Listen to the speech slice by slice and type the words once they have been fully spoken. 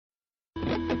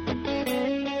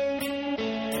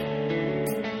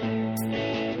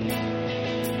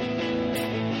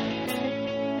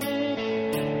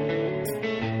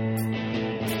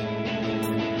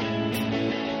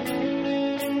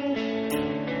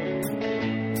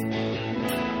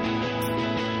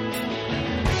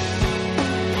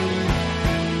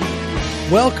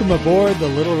Welcome aboard the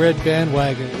Little Red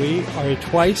Bandwagon. We are a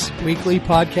twice-weekly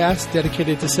podcast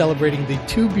dedicated to celebrating the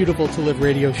Too Beautiful to Live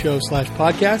radio show /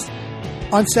 podcast.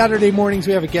 On Saturday mornings,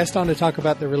 we have a guest on to talk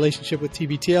about their relationship with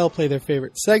TBTL, play their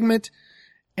favorite segment,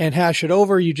 and hash it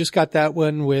over. You just got that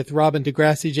one with Robin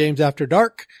DeGrassi, James After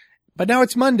Dark. But now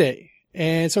it's Monday.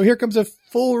 And so here comes a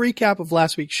full recap of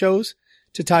last week's shows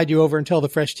to tide you over until the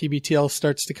fresh TBTL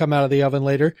starts to come out of the oven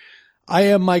later. I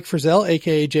am Mike Frizzell,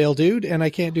 aka Jail Dude, and I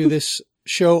can't do this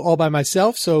show all by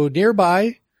myself. So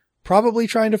nearby, probably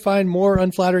trying to find more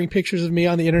unflattering pictures of me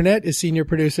on the internet, is senior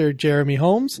producer Jeremy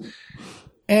Holmes.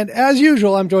 And as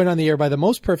usual, I'm joined on the air by the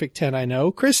most perfect 10 I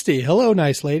know, Christy. Hello,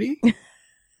 nice lady.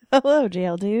 Hello,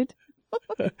 Jail Dude.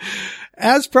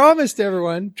 As promised,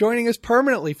 everyone, joining us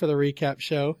permanently for the recap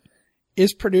show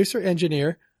is producer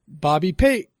engineer Bobby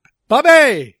Pate.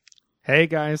 Bobby! Hey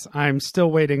guys, I'm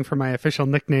still waiting for my official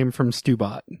nickname from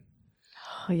Stubot.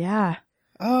 Oh yeah.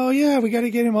 Oh yeah, we got to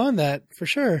get him on that for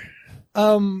sure.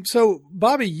 So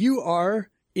Bobby, you are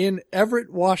in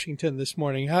Everett, Washington this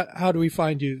morning. How do we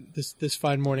find you this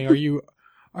fine morning? Are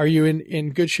you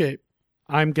in good shape?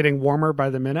 I'm getting warmer by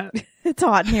the minute. It's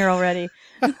hot in here already.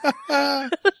 I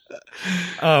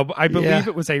believe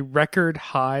it was a record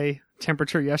high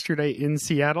temperature yesterday in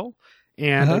Seattle.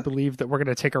 And I believe that we're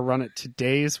going to take a run at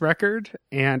today's record.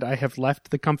 And I have left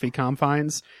the comfy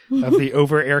confines of the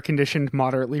over air conditioned,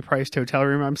 moderately priced hotel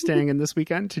room I'm staying in this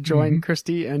weekend to join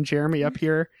Christy and Jeremy up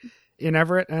here in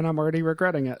Everett. And I'm already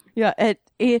regretting it. Yeah.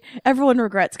 Everyone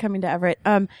regrets coming to Everett.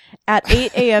 At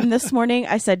 8 a.m. this morning,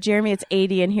 I said, Jeremy, it's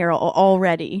 80 in here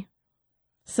already.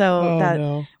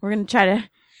 So we're going to try to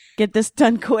get this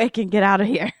done quick and get out of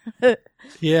here.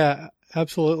 Yeah.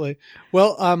 Absolutely.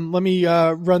 Well, let me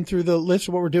run through the list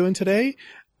of what we're doing today.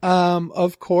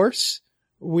 Of course,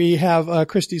 we have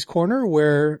Christy's Corner,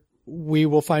 where we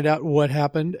will find out what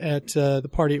happened at the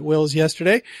party at Will's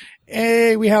yesterday.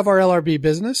 We have our LRB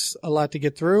business, a lot to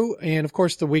get through, and of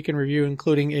course the week in review,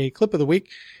 including a clip of the week.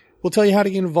 We'll tell you how to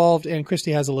get involved, and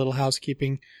Christy has a little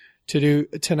housekeeping to do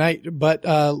tonight. But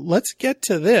let's get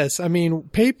to this. I mean,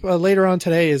 Pape later on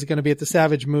today is going to be at the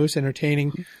Savage Moose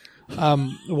entertaining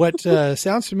what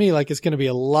sounds to me like it's going to be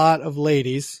a lot of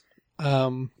ladies.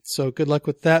 So good luck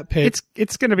with that, Pape.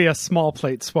 It's going to be a small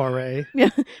plate soiree. Yeah,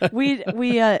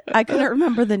 I couldn't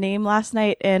remember the name last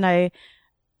night, and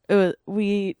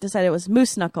we decided it was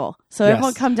Moose Knuckle. So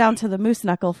everyone come down to the Moose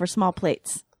Knuckle for small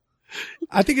plates.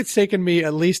 I think it's taken me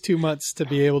at least 2 months to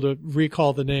be able to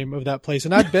recall the name of that place,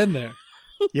 and I've been there.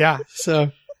 Yeah.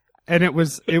 So, and it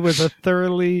was a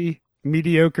thoroughly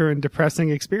mediocre and depressing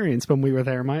experience when we were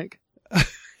there, Mike.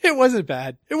 It wasn't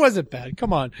bad.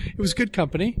 Come on. It was good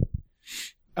company.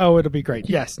 Oh, it'll be great.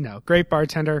 Yes, no. Great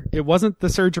bartender. It wasn't the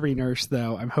surgery nurse,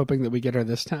 though. I'm hoping that we get her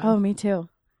this time. Oh, me too.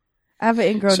 I have an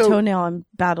ingrown toenail I'm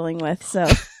battling with, so.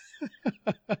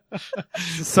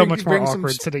 So much more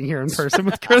awkward sitting here in person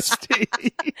with Christy.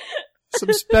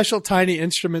 Some special tiny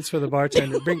instruments for the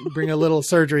bartender. Bring a little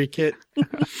surgery kit.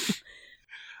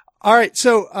 All right.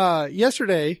 So,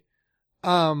 yesterday,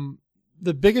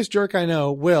 the biggest jerk I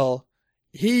know, Will,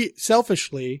 he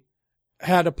selfishly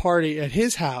had a party at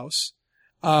his house,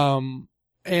 and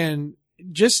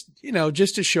just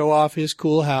to show off his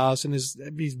cool house and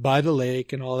he's by the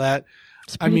lake and all that.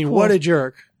 I mean, cool. What a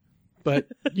jerk. But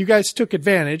you guys took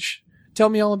advantage. Tell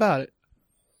me all about it.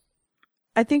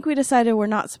 I think we decided we're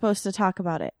not supposed to talk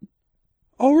about it.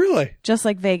 Oh, really? Just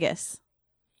like Vegas.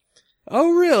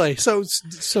 Oh, really? So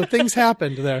things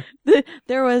happened there.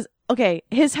 There was, okay,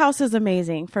 his house is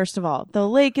amazing, first of all. The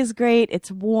lake is great.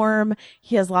 It's warm.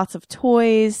 He has lots of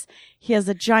toys. He has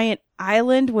a giant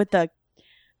island with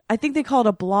I think they call it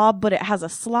a blob, but it has a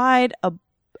slide, a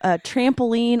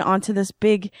trampoline onto this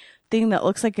big thing that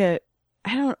looks like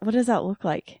what does that look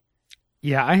like?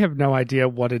 Yeah, I have no idea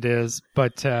what it is,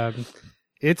 but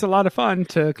it's a lot of fun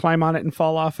to climb on it and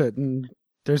fall off it, and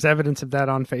there's evidence of that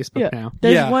on Facebook now.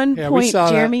 There's one point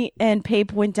Jeremy and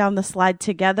Pape went down the slide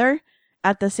together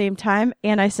at the same time,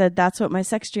 and I said, that's what my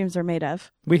sex dreams are made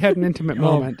of. We had an intimate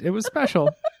moment. It was special.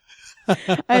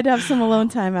 I'd have some alone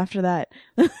time after that.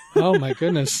 Oh, my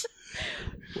goodness.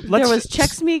 There was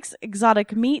Chex Mix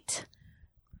exotic meat.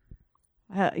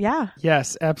 Yeah.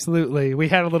 Yes, absolutely. We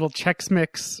had a little Chex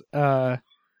Mix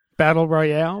battle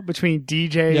royale between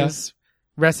DJ's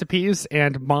recipes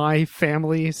and my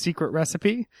family secret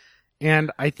recipe,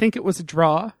 and I think it was a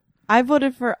draw. I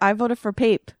voted for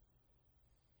Pape.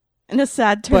 In a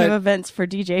sad turn of events for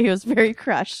DJ, he was very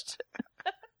crushed.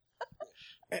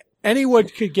 Anyone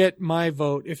could get my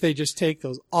vote if they just take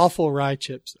those awful rye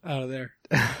chips out of there.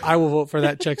 I will vote for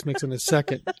that Chex Mix in a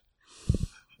second.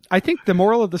 I think the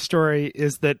moral of the story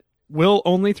is that Will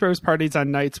only throws parties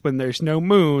on nights when there's no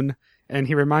moon, and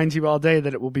he reminds you all day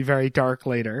that it will be very dark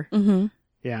later. Mm-hmm.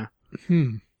 Yeah.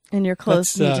 And your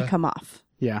clothes need to come off.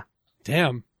 Yeah.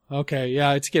 Damn. Okay.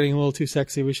 Yeah, it's getting a little too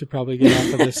sexy. We should probably get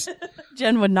off of this.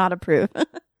 Jen would not approve.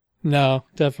 No,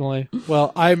 definitely.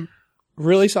 Well, I'm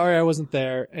really sorry I wasn't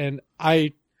there, and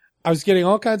I was getting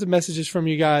all kinds of messages from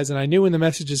you guys, and I knew when the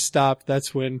messages stopped,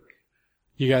 that's when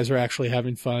you guys were actually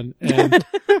having fun. And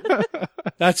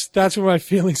that's when my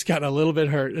feelings got a little bit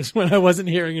hurt, is when I wasn't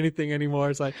hearing anything anymore.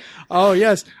 It's like, oh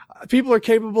yes, people are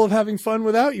capable of having fun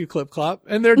without you, Clip Clop.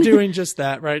 And they're doing just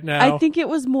that right now. I think it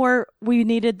was more, we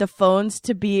needed the phones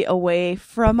to be away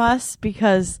from us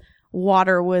because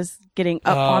water was getting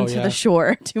up onto the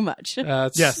shore too much.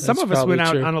 Some of us went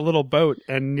out on a little boat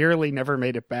and nearly never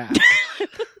made it back.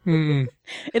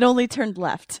 It only turned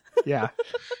left. Yeah.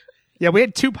 Yeah, we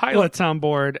had 2 pilots on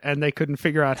board and they couldn't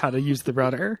figure out how to use the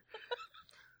rudder.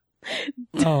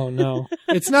 Oh no.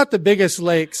 It's not the biggest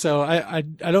lake, so I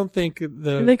don't think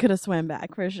they could have swam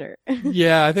back for sure.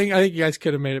 Yeah, I think you guys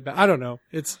could have made it back. I don't know.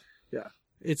 It's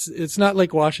not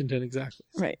Lake Washington exactly.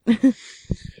 Right.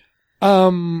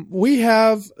 We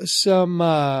have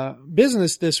some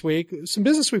business this week. Some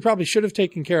business we probably should have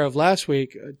taken care of last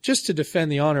week, just to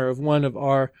defend the honor of one of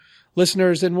our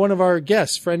listeners and one of our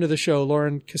guests, friend of the show,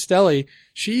 Lauren Castelli.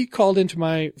 She called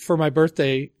for my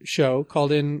birthday show,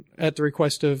 called in at the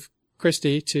request of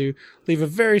Christy to leave a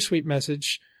very sweet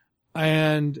message.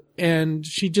 And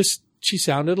she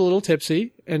sounded a little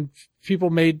tipsy, and people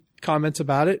made comments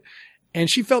about it. And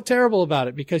she felt terrible about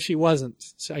it because she wasn't.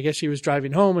 So I guess she was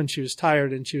driving home and she was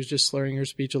tired and she was just slurring her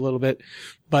speech a little bit.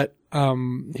 But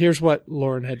here's what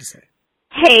Lauren had to say.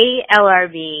 Hey,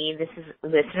 LRB. This is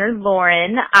listener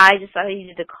Lauren. I just thought I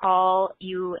needed to call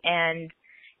you and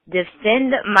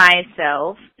defend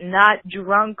myself. Not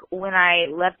drunk when I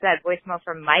left that voicemail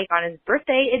from Mike on his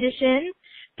birthday edition,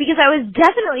 because I was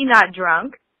definitely not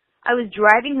drunk. I was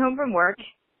driving home from work,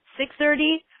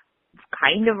 6:30.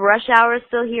 Kind of rush hour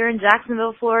still here in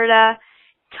Jacksonville, Florida,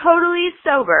 totally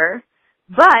sober,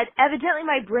 but evidently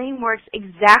my brain works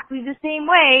exactly the same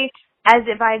way as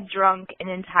if I've drunk an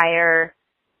entire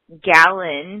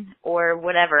gallon or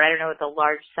whatever, I don't know what the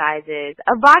large size is,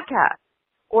 of vodka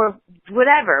or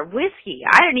whatever, whiskey,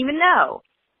 I don't even know.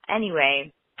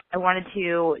 Anyway, I wanted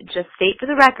to just state for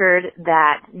the record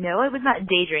that no, I was not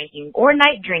day drinking or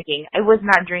night drinking. I was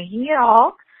not drinking at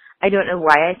all. I don't know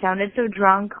why I sounded so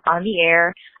drunk on the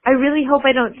air. I really hope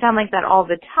I don't sound like that all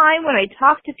the time when I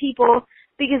talk to people,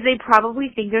 because they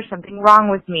probably think there's something wrong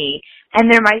with me,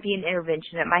 and there might be an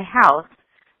intervention at my house,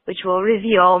 which will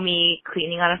reveal me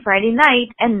cleaning on a Friday night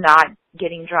and not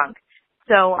getting drunk.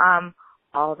 So,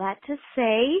 all that to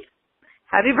say,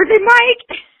 happy birthday,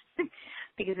 Mike!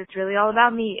 Because it's really all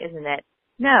about me, isn't it?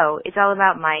 No, it's all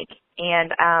about Mike.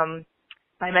 And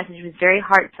my message was very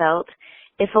heartfelt.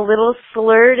 If a little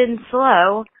slurred and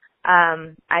slow,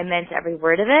 I meant every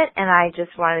word of it, and I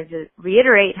just wanted to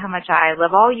reiterate how much I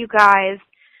love all you guys.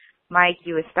 Mike,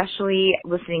 you especially,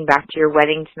 listening back to your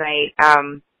wedding tonight,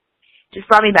 just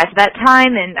brought me back to that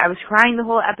time, and I was crying the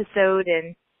whole episode,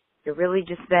 and you've really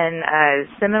just been a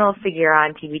seminal figure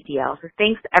on TBTL. So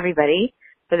thanks to everybody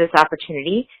for this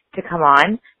opportunity to come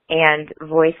on and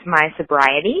voice my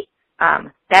sobriety.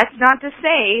 That's not to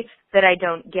say that I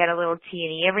don't get a little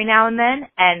T&E every now and then,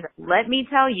 and let me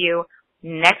tell you,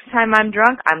 next time I'm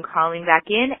drunk, I'm calling back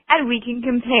in, and we can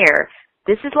compare.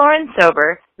 This is Lauren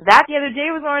Sober. That the other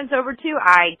day was Lauren Sober too,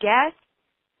 I guess,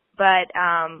 but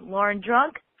Lauren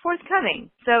Drunk, forthcoming.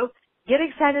 So get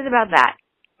excited about that.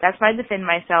 That's my defend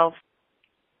myself.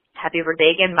 Happy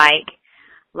birthday again, Mike.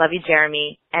 Love you,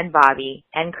 Jeremy, and Bobby,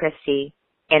 and Christy,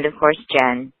 and of course,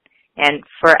 Jen. And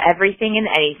for everything and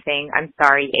anything, I'm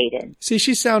sorry, Aiden. See,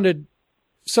 she sounded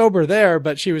sober there,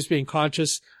 but she was being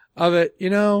conscious of it. You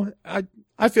know,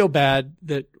 I feel bad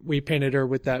that we painted her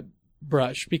with that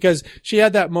brush, because she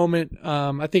had that moment,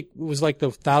 I think it was like the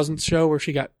 1000th show where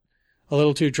she got a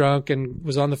little too drunk and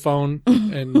was on the phone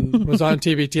and was on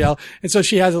TBTL. And so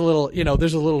she has a little, you know,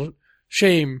 there's a little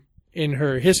shame in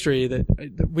her history that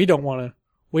we don't want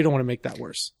to make that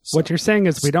worse. So. What you're saying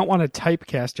is we don't want to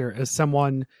typecast her as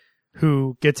someone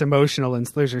who gets emotional and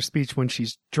slurs her speech when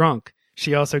she's drunk.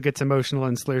 She also gets emotional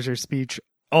and slurs her speech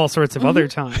all sorts of other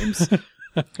times.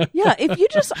 Yeah, if you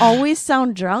just always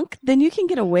sound drunk, then you can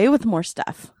get away with more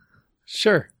stuff.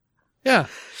 Sure. Yeah.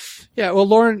 Yeah. Well,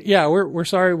 Lauren, yeah, we're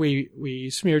sorry we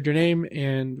smeared your name,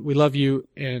 and we love you,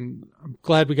 and I'm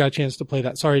glad we got a chance to play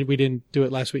that. Sorry we didn't do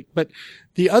it last week. But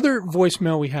the other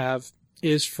voicemail we have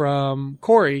is from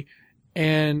Corey,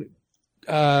 and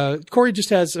Corey just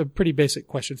has a pretty basic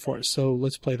question for us, so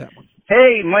let's play that one.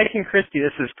 Hey, Mike and Christy,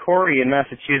 this is Corey in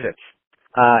Massachusetts.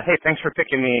 Hey, thanks for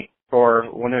picking me for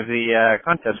one of the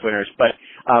contest winners. But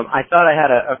I thought I had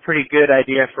a pretty good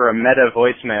idea for a meta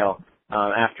voicemail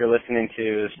after listening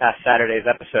to this past Saturday's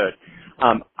episode.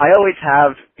 I always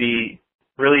have the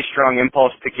really strong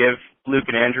impulse to give Luke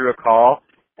and Andrew a call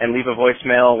and leave a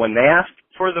voicemail when they ask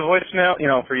for the voicemail,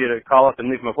 for you to call up and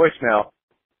leave them a voicemail.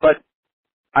 But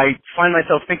I find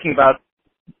myself thinking about,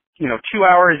 2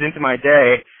 hours into my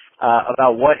day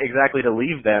about what exactly to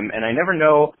leave them, and I never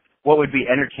know what would be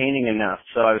entertaining enough.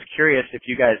 So I was curious if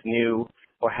you guys knew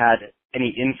or had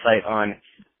any insight on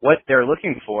what they're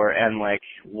looking for and,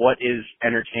 what is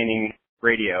entertaining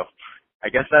radio. I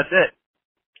guess that's it.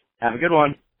 Have a good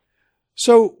one.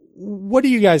 So what do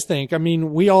you guys think? I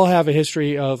mean, we all have a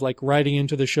history of writing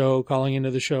into the show, calling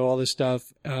into the show, all this stuff.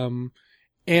 And,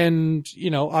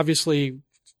 obviously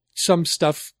some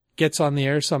stuff gets on the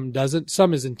air, some doesn't.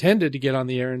 Some is intended to get on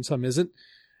the air and some isn't.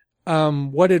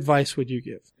 What advice would you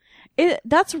give?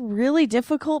 That's really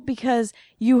difficult because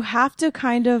you have to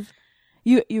kind of,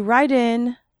 you write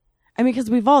in, because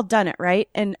we've all done it, right?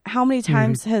 And how many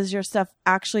times has your stuff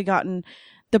actually gotten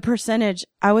the percentage?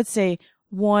 I would say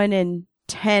 1 in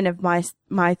 10 of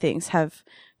my things have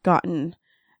gotten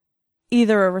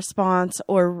either a response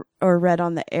or read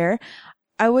on the air.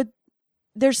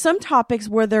 There's some topics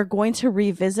where they're going to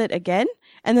revisit again,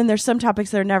 and then there's some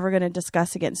topics they're never going to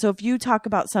discuss again. So if you talk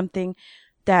about something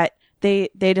that they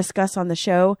discuss on the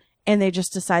show and they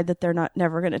just decide that they're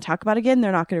never going to talk about again,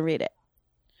 they're not going to read it.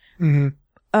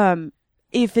 Mm-hmm.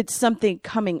 If it's something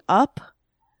coming up,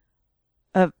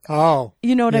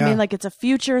 you know what I mean? Like it's a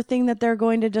future thing that they're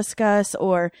going to discuss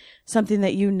or something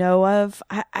that you know of.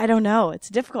 I don't know. It's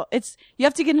difficult. You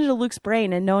have to get into Luke's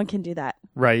brain, and no one can do that.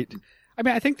 Right.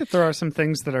 I think that there are some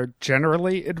things that are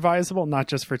generally advisable, not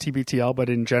just for TBTL, but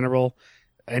in general,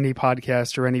 any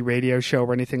podcast or any radio show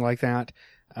or anything like that.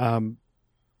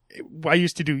 I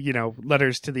used to do,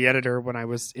 letters to the editor when I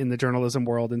was in the journalism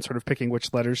world and sort of picking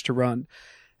which letters to run.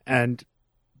 And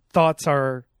thoughts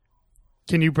are,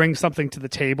 can you bring something to the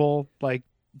table?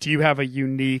 Do you have a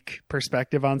unique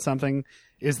perspective on something?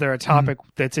 Is there a topic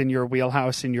that's in your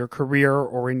wheelhouse in your career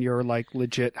or in your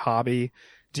legit hobby?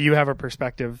 Do you have a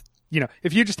perspective?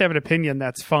 If you just have an opinion,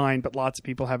 that's fine, but lots of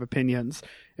people have opinions.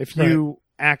 If you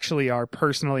actually are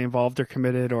personally involved or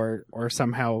committed or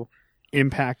somehow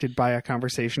impacted by a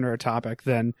conversation or a topic,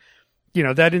 then,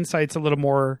 that insight's a little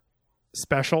more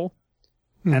special.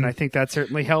 And I think that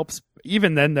certainly helps.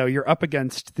 Even then, though, you're up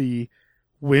against the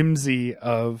whimsy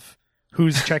of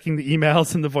who's checking the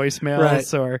emails and the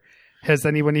voicemails, or has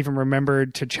anyone even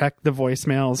remembered to check the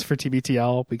voicemails for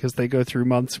TBTL because they go through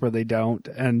months where they don't.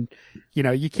 And,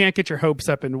 you can't get your hopes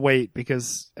up and wait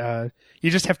because you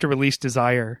just have to release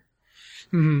desire.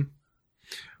 Mm-hmm.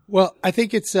 Well, I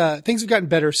think it's things have gotten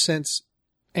better since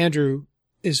Andrew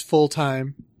is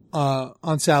full-time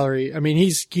on salary.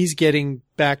 He's getting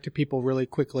back to people really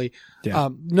quickly. Yeah.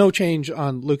 No change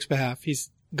on Luke's behalf.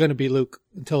 He's going to be Luke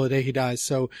until the day he dies.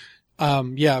 So,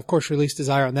 of course, release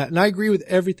desire on that. And I agree with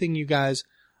everything you guys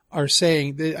are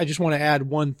saying. I just want to add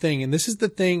one thing. And this is the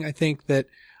thing I think that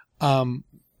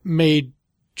made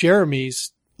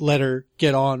Jeremy's letter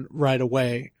get on right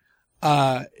away.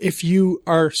 If you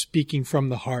are speaking from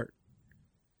the heart,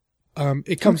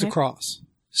 it comes across.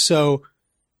 So,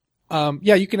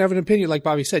 you can have an opinion, like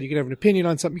Bobby said, you can have an opinion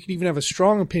on something. You can even have a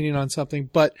strong opinion on something.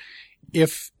 But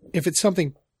if it's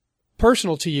something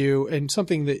personal to you and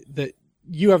something that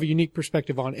you have a unique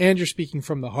perspective on and you're speaking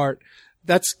from the heart,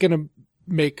 that's going to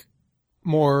make a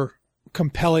more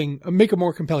compelling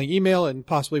email and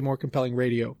possibly more compelling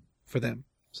radio for them.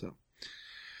 So,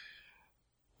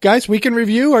 guys, weekend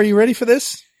review. Are you ready for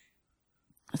this?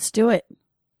 Let's do it.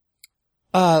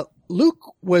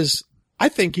 Luke I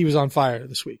think he was on fire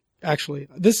this week. Actually,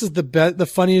 this is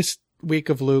the funniest week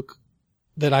of Luke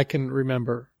that I can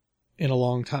remember in a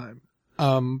long time.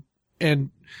 And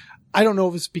I don't know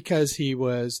if it's because he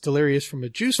was delirious from a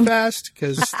juice fast,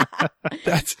 because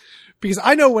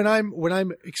I know when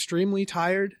I'm extremely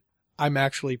tired, I'm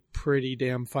actually pretty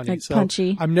damn funny. So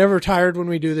punchy. I'm never tired when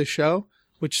we do this show,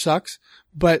 which sucks,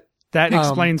 but that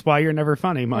explains why you're never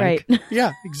funny, Mike. Right.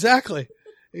 Yeah, exactly.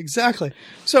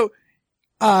 So,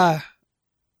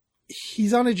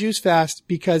 he's on a juice fast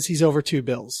because he's over 2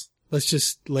 bills. Let's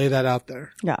just lay that out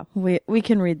there. Yeah, we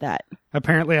can read that.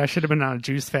 Apparently, I should have been on a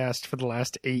juice fast for the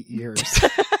last 8 years.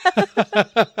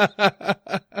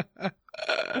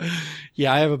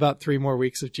 Yeah, I have about 3 more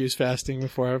weeks of juice fasting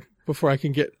before I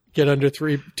can get under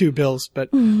 2 bills. But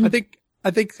I think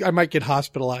I might get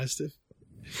hospitalized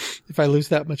if I lose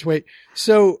that much weight.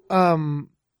 So,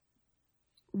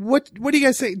 what do you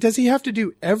guys think? Does he have to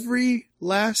do every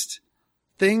last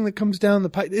thing that comes down the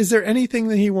pipe? Is there anything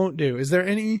that he won't do? Is there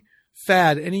any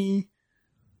fad, anything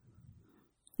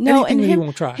that he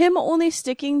won't try? Him only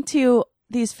sticking to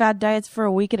these fad diets for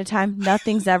a week at a time,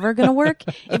 nothing's ever going to work.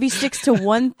 If he sticks to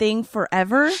one thing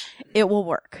forever, it will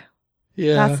work.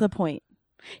 Yeah. That's the point.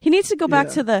 He needs to go back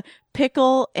to the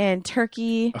pickle and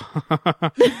turkey.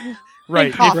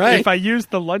 Right. And if I use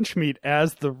the lunch meat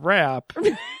as the wrap.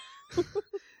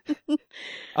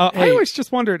 I always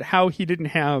just wondered how he didn't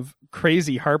have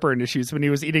crazy heartburn issues when he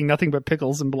was eating nothing but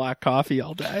pickles and black coffee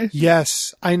all day.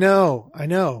 Yes, I know.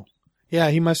 Yeah,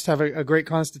 he must have a great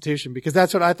constitution, because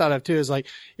that's what I thought of too, is like,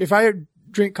 if I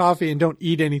drink coffee and don't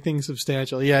eat anything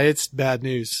substantial, yeah, it's bad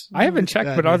news. I haven't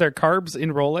checked, but are there carbs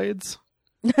in Rolaids?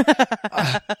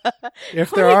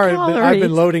 If there are, I've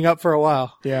been loading up for a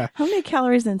while. Yeah. How many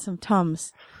calories in some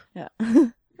Tums? Yeah.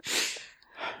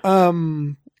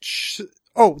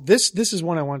 This is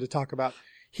one I wanted to talk about.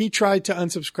 He tried to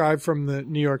unsubscribe from the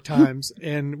New York Times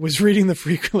and was reading the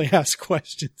frequently asked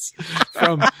questions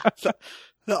from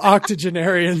the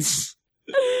octogenarians.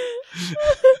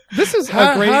 This is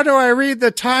how do I read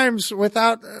the Times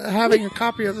without having a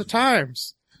copy of the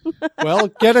Times? Well,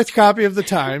 get a copy of the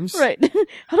Times. Right.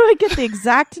 How do I get the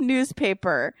exact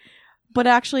newspaper, but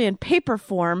actually in paper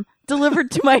form, delivered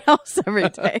to my house every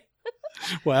day?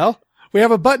 Well, we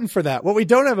have a button for that. What we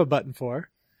don't have a button for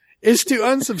is to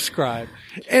unsubscribe.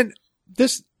 And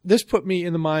this put me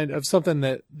in the mind of something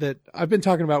that I've been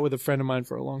talking about with a friend of mine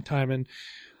for a long time. And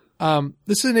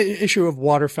this is an issue of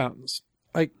water fountains.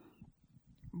 Like,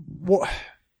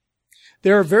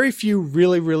 there are very few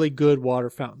really, really good water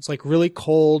fountains, like really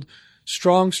cold,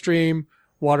 strong stream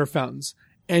water fountains.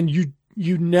 And you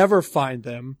never find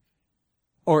them,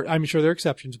 or I'm sure there are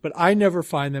exceptions, but I never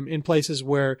find them in places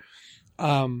where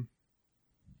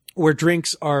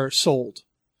drinks are sold.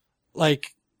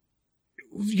 Like,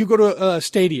 you go to a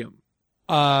stadium,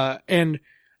 and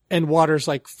water's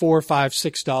like $4, $5,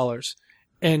 $6.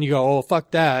 And you go, oh,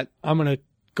 fuck that. I'm going to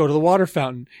go to the water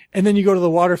fountain. And then you go to the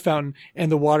water fountain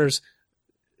and the water's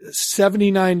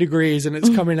 79 degrees and it's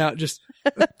coming out just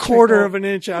a quarter of an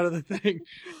inch out of the thing.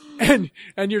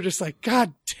 And you're just like,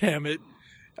 God damn it.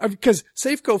 Because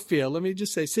Safeco Field, let me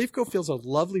just say, Safeco Field's a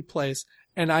lovely place.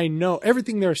 And I know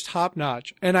everything there is top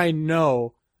notch. And I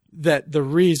know that the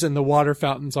reason the water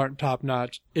fountains aren't top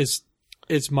notch is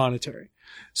monetary.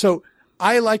 So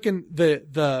I liken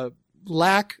the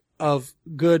lack of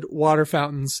good water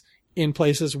fountains in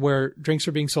places where drinks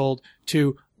are being sold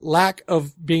to lack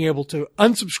of being able to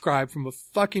unsubscribe from a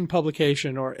fucking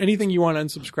publication or anything you want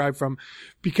to unsubscribe from,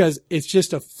 because it's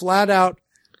just a flat out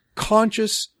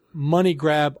conscious money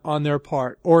grab on their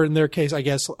part, or in their case, I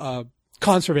guess,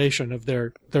 conservation of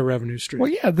their revenue stream.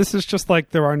 Well, yeah, this is just like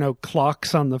there are no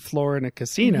clocks on the floor in a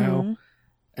casino,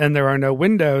 and there are no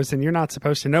windows, and you're not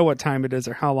supposed to know what time it is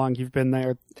or how long you've been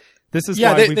there. This is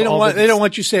why they don't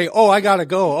want you saying, "Oh, I gotta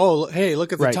go. Oh, hey,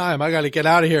 look at the time. I gotta get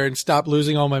out of here and stop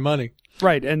losing all my money."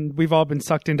 Right, and we've all been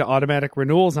sucked into automatic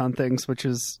renewals on things, which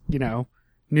is,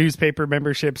 newspaper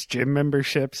memberships, gym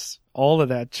memberships, all of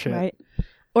that shit. Right.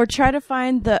 Or try to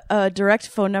find the direct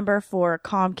phone number for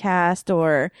Comcast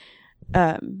or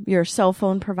your cell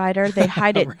phone provider. They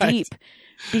hide it deep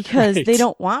because they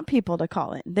don't want people to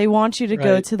call in. They want you to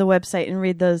go to the website and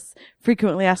read those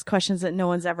frequently asked questions that no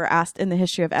one's ever asked in the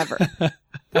history of ever.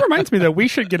 That reminds me, though, we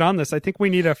should get on this. I think we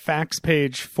need a fax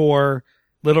page for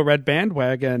Little Red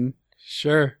Bandwagon.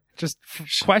 Sure. Just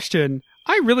question.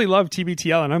 I really love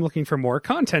TBTL and I'm looking for more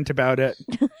content about it.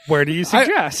 Where do you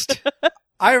suggest?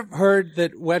 I've heard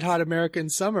that Wet Hot American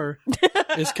Summer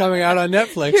is coming out on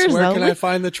Netflix. Where can I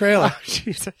find the trailer? Oh,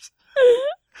 Jesus.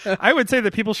 I would say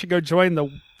that people should go join the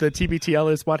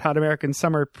TBTL is Wet Hot American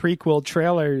Summer prequel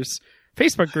trailers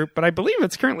Facebook group, but I believe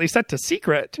it's currently set to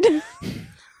secret.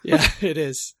 Yeah, it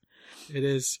is. It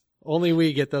is. Only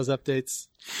we get those updates.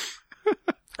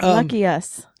 Lucky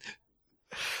us.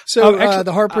 So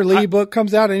the Harper Lee book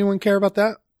comes out. Anyone care about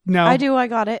that? No. I do. I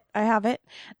got it. I have it.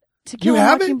 To Kill a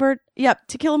Mockingbird. Yep.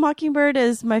 To Kill a Mockingbird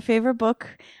is my favorite book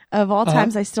of all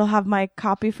times. I still have my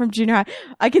copy from junior high.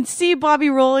 I can see Bobby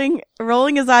rolling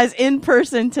his eyes in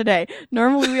person today.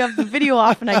 Normally we have the video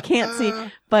off and I can't see,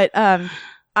 but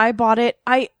I bought it.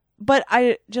 But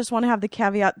I just want to have the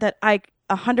caveat that I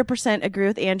 100% agree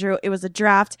with Andrew. It was a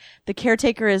draft. The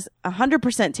caretaker is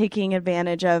 100% taking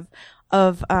advantage of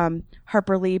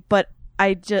Harper Lee, but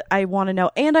I want to know.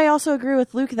 And I also agree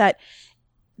with Luke that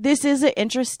this is an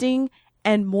interesting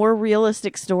and more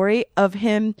realistic story of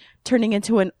him turning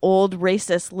into an old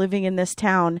racist living in this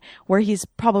town where he's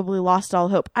probably lost all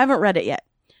hope. I haven't read it yet.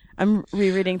 I'm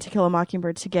rereading To Kill a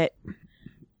Mockingbird to get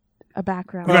a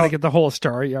background. We're going to get the whole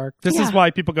story arc. This is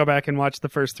why people go back and watch the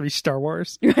first 3 Star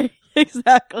Wars. Right,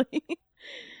 exactly.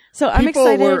 So I'm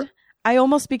excited. I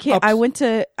almost became, I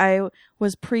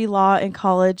was pre-law in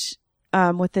college,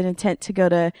 with an intent to go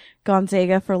to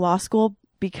Gonzaga for law school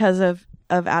because of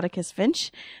Atticus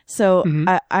Finch. So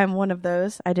I'm one of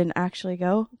those. I didn't actually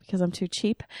go because I'm too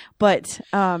cheap, but,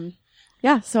 so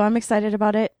I'm excited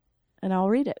about it and I'll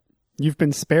read it. You've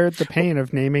been spared the pain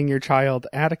of naming your child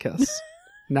Atticus.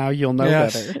 Now you'll know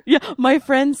better. Yeah, my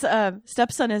friend's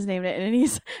stepson has named it, and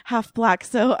he's half black.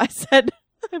 So I said,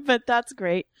 "But that's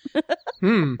great."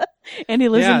 And he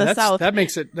lives in the South. That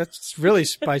really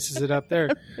spices it up there.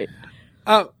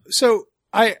 So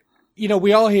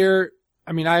we all hear.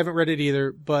 I mean, I haven't read it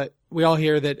either, but we all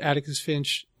hear that Atticus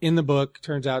Finch in the book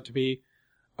turns out to be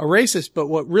a racist. But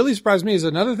what really surprised me is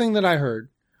another thing that I heard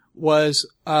was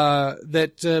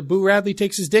that Boo Radley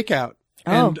takes his dick out,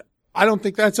 and I don't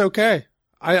think that's okay.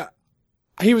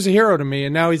 He was a hero to me,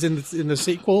 and now he's in the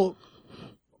sequel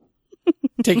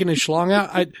taking his schlong out.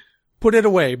 I put it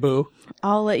away, Boo.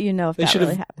 I'll let you know if that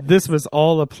really happened. This was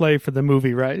all a play for the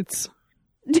movie rights.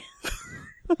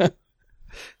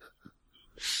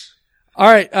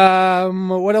 All right.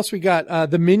 What else we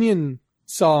got? The Minion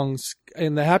songs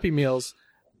in the Happy Meals.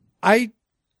 I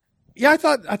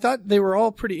thought they were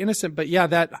all pretty innocent, but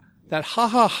that ha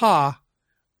ha ha,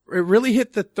 it really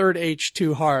hit the third H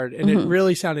too hard, and it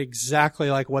really sounded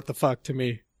exactly like what the fuck to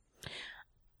me.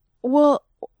 Well,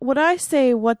 what I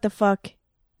say what the fuck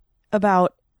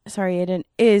about, sorry, Aiden,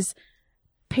 is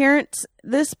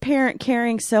this parent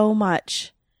caring so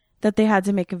much that they had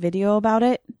to make a video about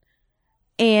it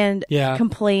and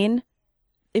complain.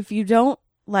 If you don't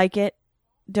like it,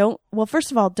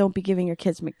 first of all, don't be giving your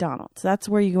kids McDonald's. That's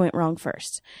where you went wrong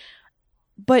first.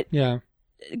 But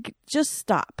just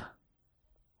stop.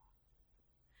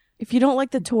 If you don't like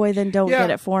the toy, then don't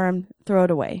get it for him. Throw it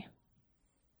away.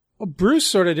 Well, Bruce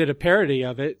sort of did a parody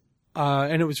of it,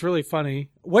 and it was really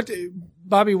funny.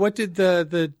 Bobby, what did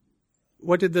the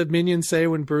Minion say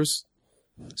when Bruce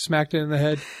smacked it in the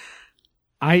head?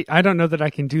 I don't know that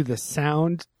I can do the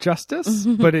sound justice,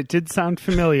 but it did sound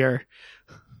familiar.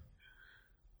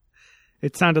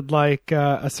 It sounded like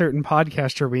a certain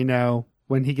podcaster we know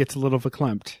when he gets a little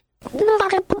verklempt.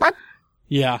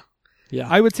 Yeah.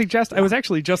 I would suggest, I was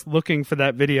actually just looking for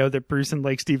that video that Bruce and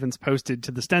Lake Stevens posted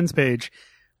to the Stens page,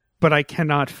 but I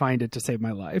cannot find it to save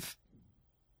my life.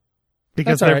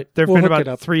 Because there have been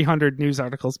about 300 news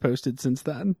articles posted since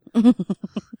then.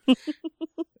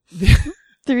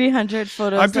 300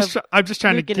 photos. I'm just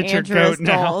trying to get your goat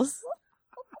now.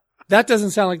 That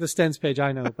doesn't sound like the Stens page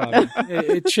I know, Bobby.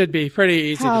 It should be pretty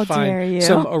easy to find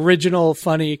some original,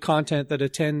 funny content that a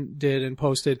 10 did and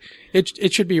posted.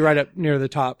 It should be right up near the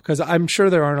top, because I'm sure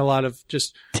there aren't a lot of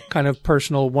just kind of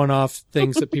personal one-off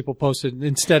things that people posted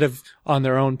instead of on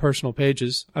their own personal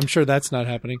pages. I'm sure that's not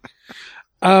happening.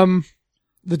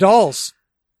 The dolls.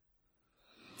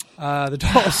 The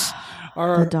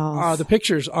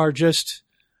pictures are just,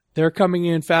 they're coming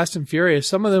in fast and furious.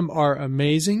 Some of them are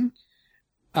amazing.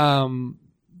 When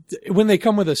they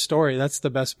come with a story, that's the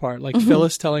best part. Like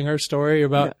Phyllis telling her story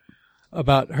about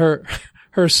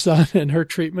her son and her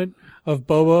treatment of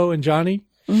Bobo and Johnny.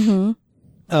 I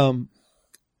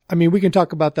mean, we can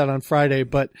talk about that on Friday,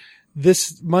 but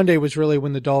this Monday was really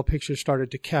when the doll pictures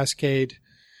started to cascade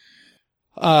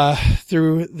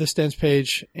through the Stens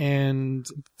page, and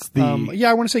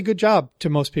I want to say good job to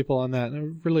most people on that.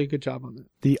 A really good job on that.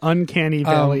 The uncanny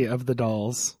valley of the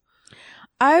dolls.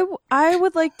 I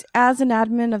would like to, as an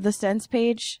admin of the Stens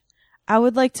page, I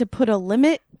would like to put a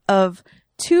limit of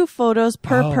 2 photos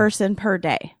per person per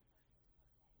day.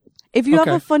 If you have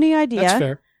a funny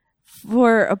idea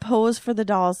for a pose for the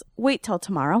dolls, wait till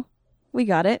tomorrow. We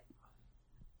got it.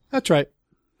 That's right.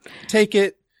 Take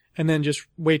it and then just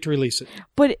wait to release it.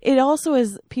 But it also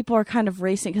is, people are kind of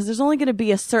racing because there's only going to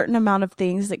be a certain amount of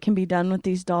things that can be done with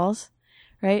these dolls.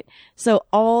 Right? So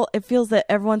it feels that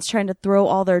everyone's trying to throw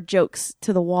all their jokes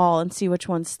to the wall and see which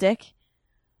ones stick.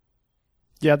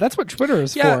 Yeah, that's what Twitter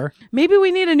is for. Maybe we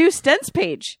need a new Stens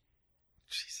page.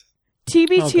 Jesus.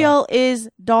 TBTL is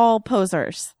doll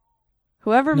posers.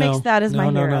 Whoever makes that is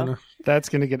my hero. No. That's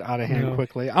going to get out of hand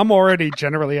quickly. I'm already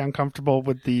generally uncomfortable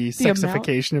with the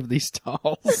sexification of these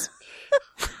dolls.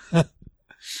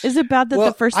 Is it bad that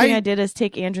the first thing I did is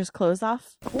take Andrew's clothes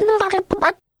off?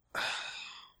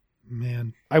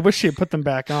 Man, I wish she had put them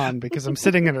back on because I'm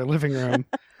sitting in her living room.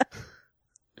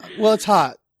 Well, it's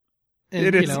hot. And,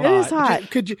 it is hot. It is hot.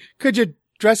 Could you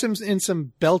dress him in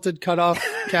some belted cutoff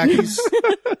khakis?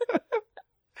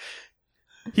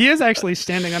 He is actually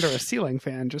standing under a ceiling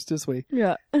fan just as we.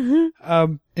 Yeah.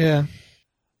 Yeah.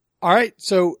 All right.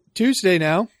 So Tuesday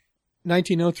now,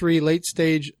 1903, late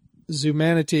stage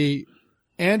Zumanity.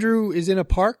 Andrew is in a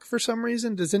park for some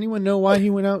reason. Does anyone know why he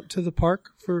went out to the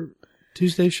park for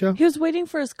Tuesday's show? He was waiting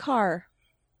for his car.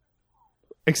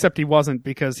 Except he wasn't,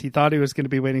 because he thought he was going to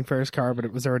be waiting for his car, but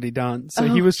it was already done. So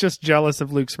he was just jealous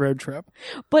of Luke's road trip.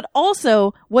 But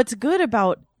also, what's good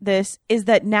about this is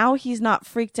that now he's not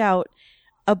freaked out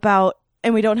about,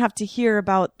 and we don't have to hear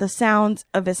about the sounds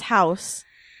of his house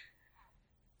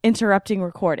interrupting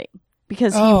recording.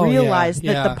 Because he realized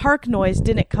that the park noise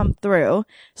didn't come through,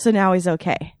 so now he's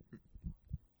okay.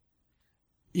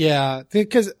 Yeah,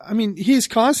 because, I mean, he's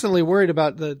constantly worried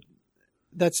about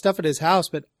that stuff at his house,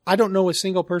 but I don't know a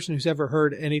single person who's ever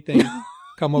heard anything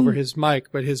come over his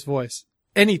mic but his voice.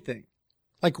 Anything.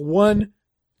 Like one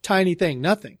tiny thing.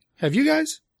 Nothing. Have you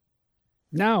guys?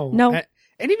 No.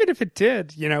 And even if it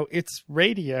did, it's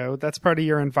radio. That's part of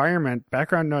your environment.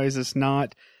 Background noise is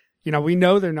not... we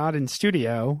know they're not in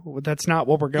studio. That's not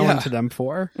what we're going to them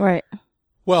for. Right.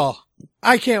 Well,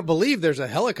 I can't believe there's a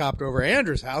helicopter over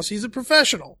Andrew's house. He's a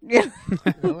professional. Yeah.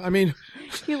 I mean,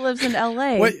 he lives in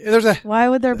LA. Why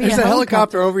would there be a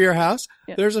helicopter over your house?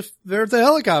 Yeah. There's a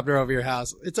helicopter over your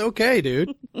house. It's okay,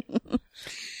 dude.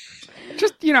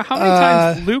 Just, how many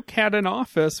times Luke had an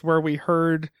office where we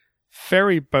heard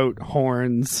ferry boat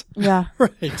horns? Yeah.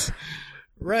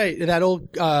 Right.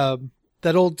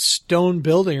 That old stone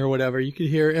building or whatever. You could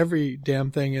hear every damn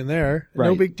thing in there. Right.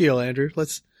 No big deal, Andrew.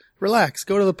 Let's relax.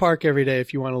 Go to the park every day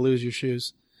if you want to lose your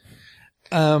shoes.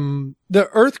 The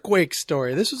earthquake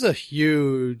story. This was a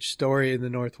huge story in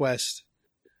the Northwest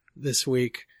this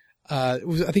week. I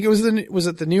think was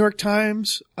it the New York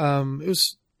Times?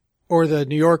 Or the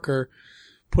New Yorker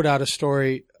put out a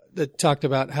story that talked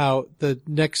about how the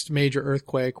next major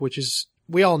earthquake, which is,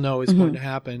 we all know is going to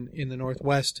happen in the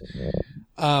Northwest,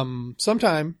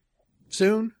 sometime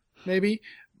soon, maybe,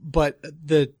 but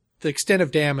the extent of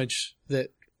damage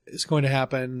that is going to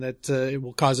happen, that it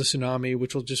will cause a tsunami,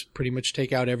 which will just pretty much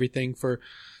take out everything for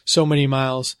so many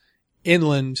miles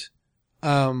inland.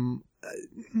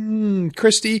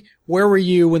 Christy, where were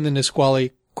you when the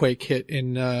Nisqually quake hit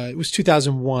in, it was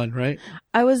 2001, right?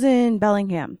 I was in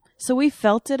Bellingham. So we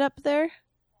felt it up there.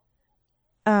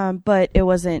 But it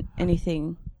wasn't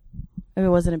anything, it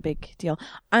wasn't a big deal.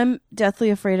 I'm deathly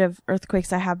afraid of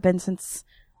earthquakes. I have been since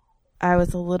I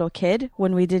was a little kid,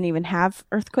 when we didn't even have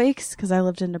earthquakes because I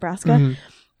lived in Nebraska.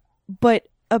 But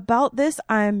about this,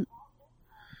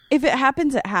 if it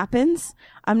happens, it happens.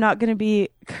 I'm not going to be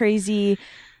crazy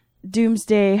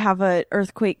doomsday, have a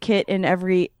earthquake kit in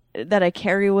that I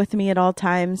carry with me at all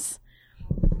times.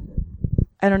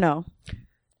 I don't know.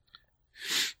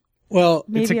 Well,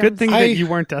 maybe it's a good thing that you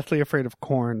weren't deathly afraid of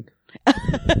corn.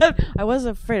 I was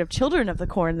afraid of children of the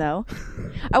corn, though.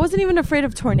 I wasn't even afraid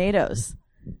of tornadoes,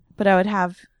 but I would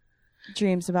have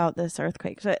dreams about this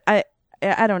earthquake. So I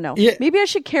don't know. Yeah. Maybe I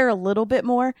should care a little bit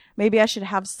more. Maybe I should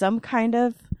have some kind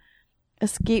of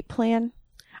escape plan.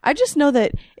 I just know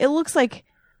that it looks like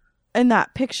in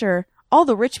that picture, all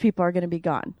the rich people are going to be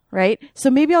gone, right? So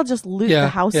maybe I'll just loot the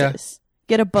houses.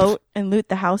 Get a boat and loot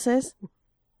the houses.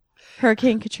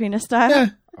 Hurricane Katrina style. Yeah.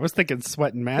 I was thinking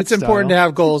Sweat and Matt It's important to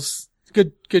have goals.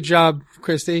 Good job,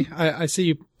 Christy. I see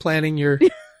you planning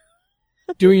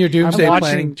doing your doomsday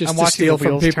planning just to steal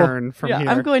from people. From here.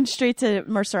 I'm going straight to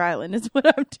Mercer Island is what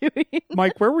I'm doing.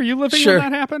 Mike, where were you living when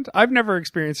that happened? I've never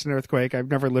experienced an earthquake. I've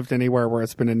never lived anywhere where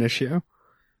it's been an issue.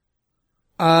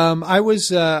 I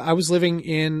was living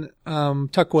in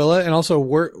Tukwila and also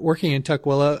working in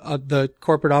Tukwila, the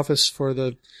corporate office for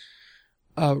the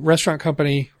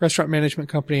restaurant management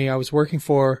company I was working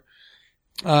for.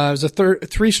 It was a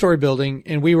 3-story building,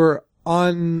 and we were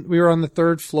on the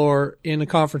 3rd floor in a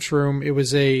conference room. It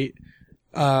was a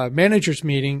manager's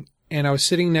meeting, and I was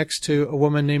sitting next to a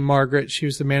woman named Margaret. She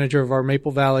was the manager of our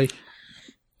Maple Valley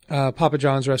Papa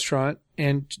John's restaurant,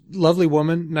 and lovely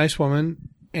woman, nice woman,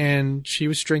 and she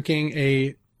was drinking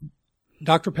a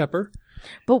Dr. Pepper.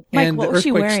 But Mike, what was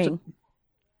she wearing?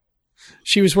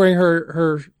 She was wearing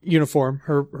her uniform,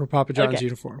 her Papa John's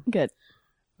uniform. Good.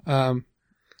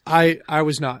 I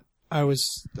was not. I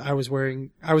was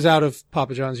out of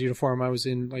Papa John's uniform. I was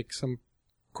in like some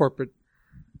corporate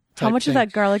type How much thing. Of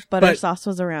that garlic butter sauce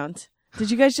was around? Did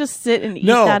you guys just sit and eat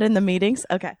that in the meetings?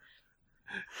 Okay.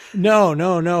 No.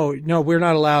 We're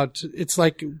not allowed to. It's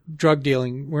like drug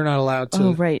dealing. We're not allowed to.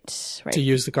 Oh, right. To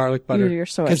use the garlic butter. Your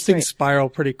source, because things spiral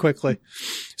pretty quickly.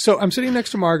 So I'm sitting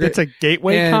next to Margaret. It's a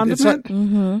gateway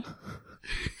condiment.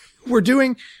 We're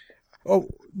doing. Oh,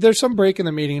 there's some break in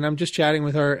the meeting, and I'm just chatting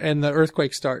with her, and the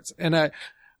earthquake starts, and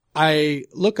I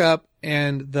look up,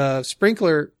 and the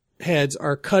sprinkler heads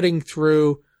are cutting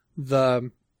through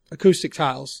the acoustic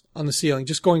tiles on the ceiling,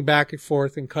 just going back and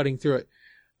forth and cutting through it.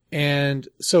 And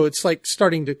so it's like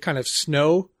starting to kind of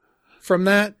snow from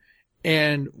that.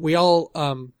 And we all,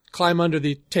 climb under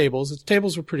the tables. The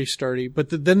tables were pretty sturdy, but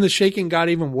then the shaking got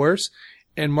even worse.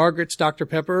 And Margaret's Dr.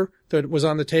 Pepper that was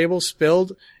on the table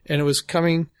spilled, and it was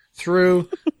coming through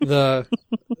the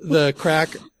crack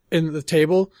in the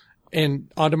table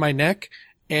and onto my neck.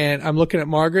 And I'm looking at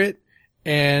Margaret,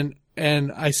 and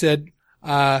I said,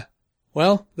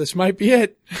 well, this might be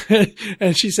it.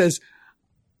 And she says,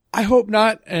 I hope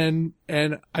not. And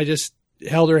I just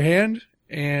held her hand,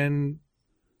 and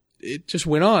it just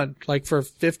went on like for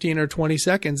 15 or 20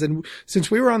 seconds. And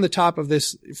since we were on the top of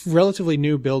this relatively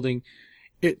new building,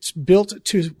 it's built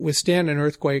to withstand an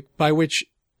earthquake, by which,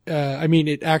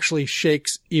 it actually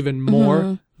shakes even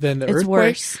more than the earthquake.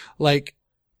 Worse. Like,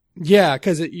 yeah,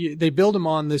 cause they build them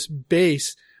on this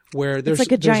base where there's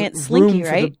like a giant slinky,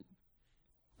 right?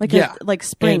 Like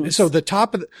springs. And so the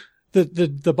top of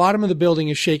the bottom of the building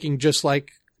is shaking just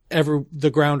like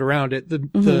the ground around it.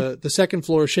 The second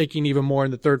floor is shaking even more,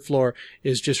 and the third floor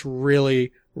is just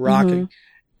really rocking.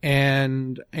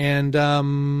 And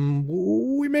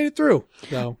we made it through.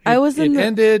 So it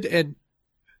ended, and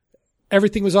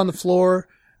everything was on the floor,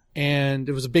 and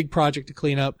it was a big project to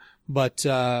clean up. But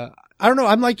I don't know.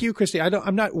 I'm like you, Christy.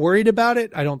 I'm not worried about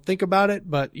it. I don't think about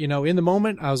it. But in the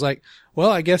moment, I was like,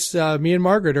 well, I guess me and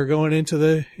Margaret are going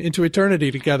into eternity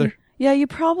together. Yeah, you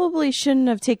probably shouldn't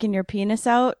have taken your penis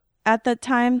out at that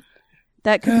time.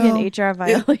 That could be an HR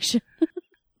violation.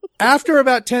 After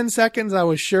about 10 seconds, I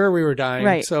was sure we were dying.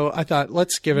 Right. So I thought,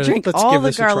 let's give this Drink a try. all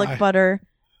the garlic butter,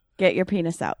 get your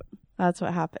penis out. That's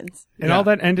what happens. And all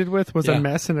that ended with was a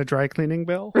mess and a dry cleaning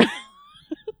bill.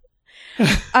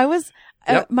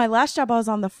 My last job, I was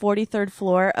on the 43rd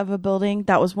floor of a building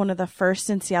that was one of the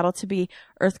first in Seattle to be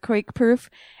earthquake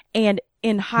proof. And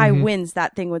in high winds,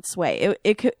 that thing would sway.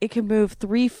 It could move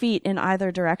 3 feet in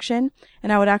either direction.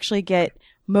 And I would actually get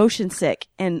motion sick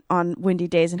on windy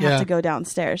days and have to go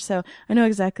downstairs. So I know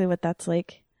exactly what that's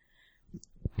like.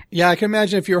 Yeah, I can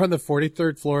imagine if you're on the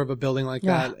 43rd floor of a building like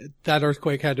that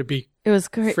earthquake had to be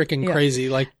freaking crazy.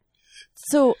 Like,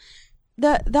 so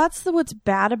that's what's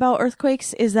bad about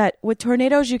earthquakes is that with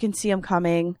tornadoes, you can see them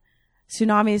coming.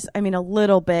 Tsunamis, a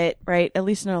little bit, right? At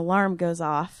least an alarm goes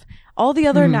off. All the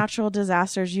other natural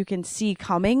disasters you can see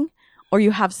coming, or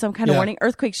you have some kind of warning.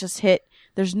 Earthquakes just hit.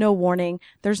 There's no warning.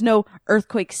 There's no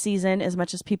earthquake season, as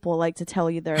much as people like to tell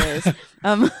you there is.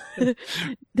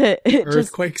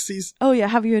 Earthquake season? Oh, yeah.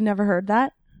 Have you never heard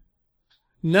that?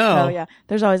 No. Oh, yeah.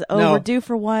 There's always, we're due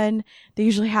for one. They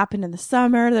usually happen in the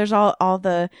summer. There's all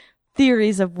the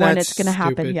theories of when it's going to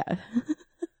happen. Yeah.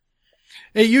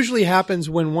 It usually happens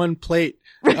when one plate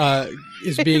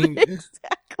is being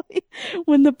exactly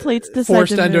when the plates decide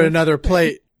forced to under move. another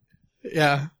plate.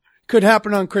 Yeah. Could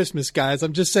happen on Christmas, guys.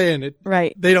 I'm just saying it.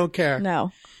 Right. They don't care.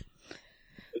 No.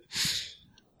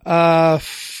 Let's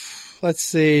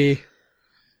see.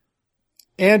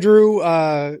 Andrew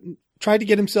tried to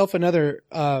get himself another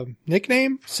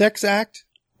nickname, Sex Act,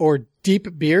 or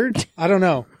Deep Beard. I don't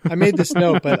know. I made this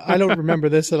note, but I don't remember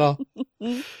this at all.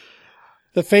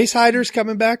 The Face Hider's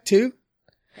coming back too.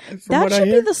 That should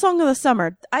be the song of the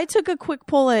summer. I took a quick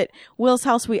poll at Will's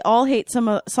house. We all hate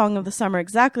song of the summer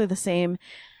exactly the same,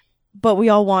 but we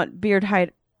all want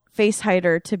Face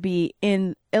Hider to be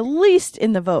at least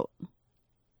in the vote.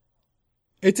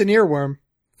 It's an earworm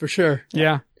for sure.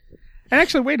 Yeah. And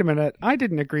actually, wait a minute. I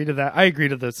didn't agree to that. I agree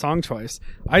to the song choice.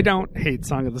 I don't hate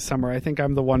Song of the Summer. I think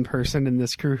I'm the one person in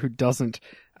this crew who doesn't.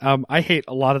 I hate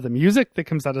a lot of the music that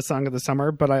comes out of Song of the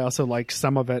Summer, but I also like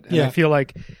some of it. And I feel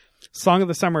like Song of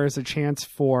the Summer is a chance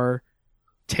for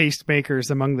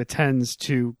tastemakers among the tens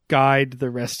to guide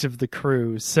the rest of the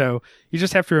crew. So you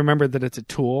just have to remember that it's a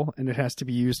tool and it has to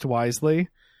be used wisely.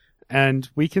 And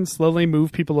we can slowly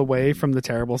move people away from the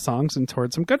terrible songs and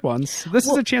towards some good ones. This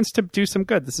is a chance to do some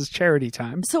good. This is charity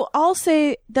time. So I'll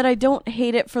say that I don't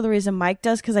hate it for the reason Mike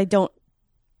does, because I don't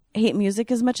hate music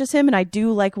as much as him, and I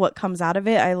do like what comes out of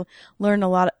it. I learn a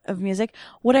lot of music.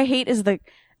 What I hate is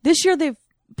this year they've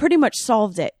pretty much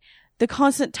solved it. The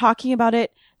constant talking about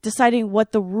it, deciding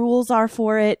what the rules are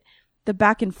for it, the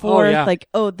back and forth,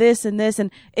 this and this,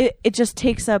 and it just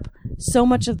takes up so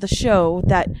much of the show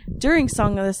that during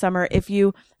Song of the Summer, if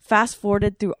you fast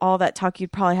forwarded through all that talk,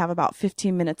 you'd probably have about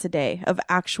 15 minutes a day of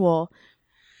actual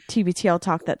TBTL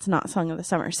talk that's not Song of the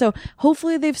Summer. So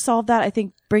hopefully they've solved that. I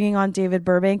think bringing on David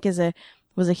Burbank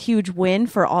was a huge win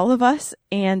for all of us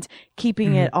and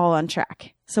keeping it all on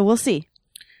track. So we'll see.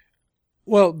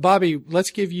 Well, Bobby,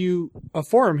 let's give you a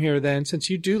forum here then. Since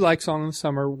you do like Song of the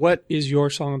Summer, what is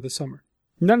your Song of the Summer?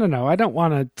 No. I don't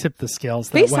want to tip the scales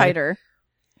that Face way. Hider.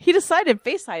 He decided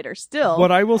face hider still.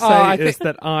 What I will say is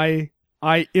that I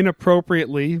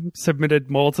inappropriately submitted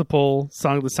multiple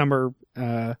Song of the Summer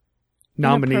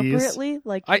nominees. Inappropriately?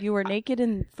 Like you were naked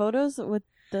in photos with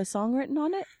the song written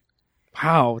on it?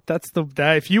 Wow, that's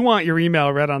if you want your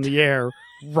email read on the air,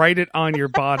 write it on your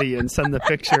body and send the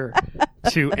picture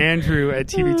to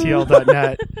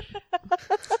andrew@tvtl.net.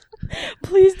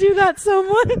 Please do that,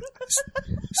 someone.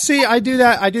 See, I do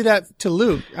that to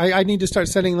Luke. I need to start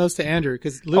sending those to Andrew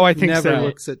because Luke never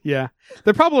looks at the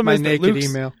problem my is that naked Luke's,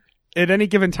 email. At any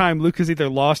given time, Luke has either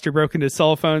lost or broken his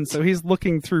cell phone, so he's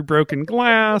looking through broken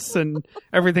glass and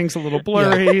everything's a little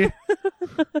blurry. Yeah.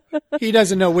 He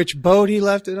doesn't know which boat he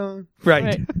left it on.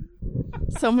 Right.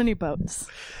 So many boats.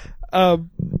 I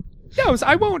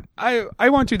won't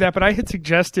do that, but I had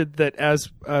suggested that as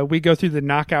we go through the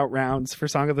knockout rounds for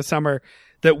Song of the Summer,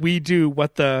 that we do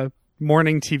what the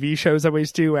morning TV shows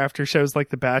always do after shows like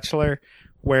The Bachelor,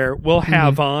 where we'll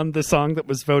have on the song that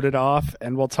was voted off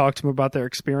and we'll talk to them about their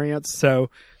experience. So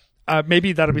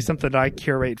maybe that'll be something that I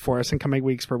curate for us in coming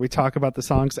weeks, where we talk about the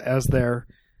songs as they're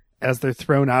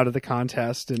thrown out of the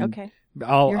contest. And okay.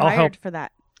 I'll help for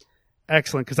that.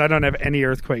 Excellent, because I don't have any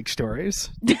earthquake stories.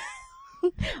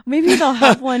 Maybe they'll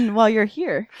have one while you're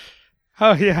here.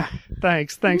 Oh yeah,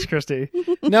 thanks, Christy.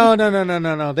 No.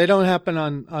 They don't happen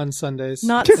on Sundays.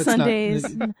 Not Sundays.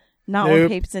 Not when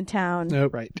Pape's in town.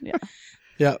 Nope. Right.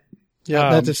 Yeah.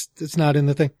 It's not in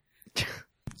the thing.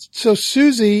 So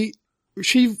Susie,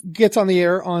 she gets on the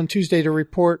air on Tuesday to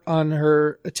report on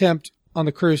her attempt on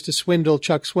the cruise to swindle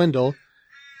Chuck Swindle,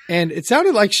 and it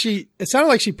sounded like she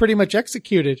pretty much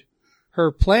executed her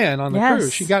plan on the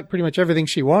cruise. She got pretty much everything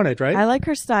she wanted, right? I like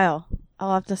her style,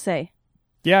 I'll have to say.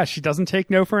 Yeah, she doesn't take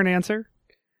no for an answer.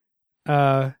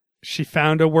 She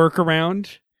found a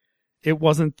workaround. It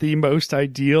wasn't the most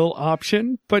ideal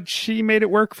option, but she made it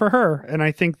work for her, and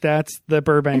I think that's the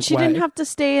Burbank way. And she didn't have to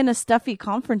stay in a stuffy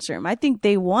conference room. I think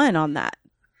they won on that.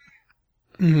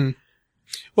 Mm-hmm.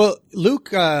 Well,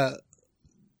 Luke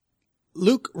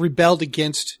rebelled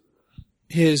against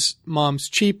his mom's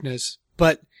cheapness,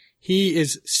 but he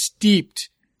is steeped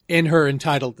in her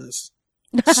entitledness.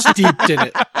 Steeped in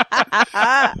it.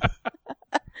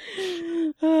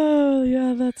 Oh,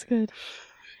 yeah, that's good.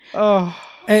 Oh.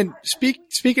 And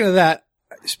speaking of that,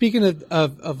 speaking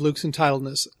of Luke's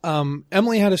entitledness,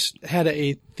 Emily had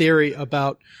a theory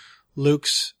about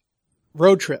Luke's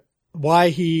road trip. Why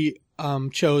he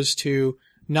chose to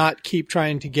not keep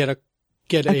trying to get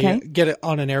it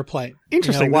on an airplane.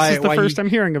 Interesting. This is the first I'm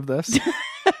hearing of this.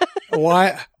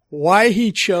 Why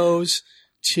he chose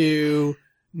to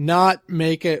not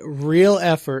make a real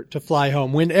effort to fly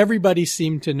home when everybody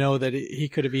seemed to know that he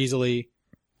could have easily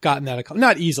gotten that accomplished.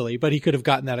 Not easily, but he could have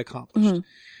gotten that accomplished.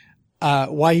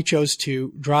 Mm-hmm. Why he chose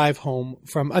to drive home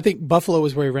from, I think Buffalo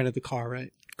was where he rented the car,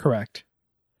 right? Correct.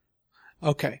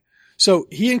 Okay. So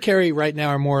he and Carrie right now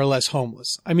are more or less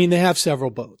homeless. I mean, they have several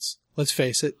boats, let's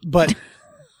face it, but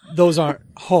those aren't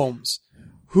homes.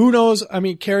 Who knows? I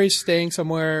mean, Carrie's staying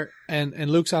somewhere and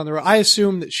Luke's on the road. I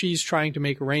assume that she's trying to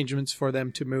make arrangements for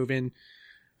them to move in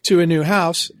to a new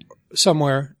house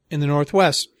somewhere in the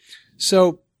Northwest.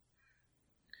 So,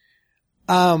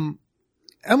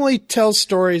 Emily tells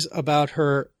stories about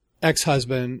her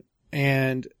ex-husband,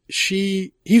 and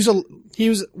he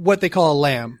was what they call a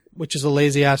lamb, which is a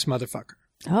lazy ass motherfucker.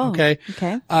 Oh, okay.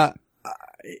 Okay.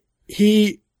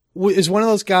 He is one of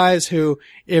those guys who,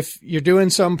 if you're doing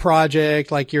some project,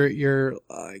 like you're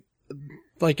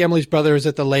like Emily's brother is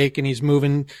at the lake and he's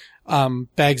moving,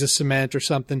 bags of cement or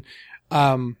something,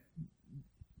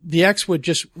 the ex would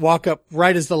just walk up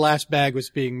right as the last bag was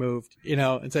being moved,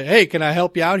 and say, "Hey, can I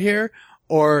help you out here?"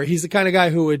 Or he's the kind of guy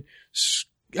who would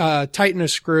tighten a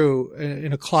screw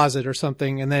in a closet or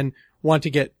something and then want to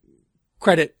get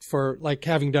credit for like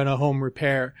having done a home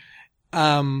repair.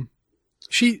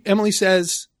 Emily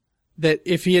says that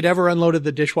if he had ever unloaded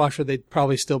the dishwasher, they'd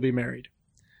probably still be married.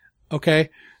 Okay.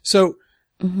 So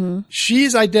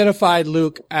she's identified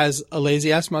Luke as a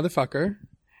lazy ass motherfucker.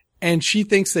 And she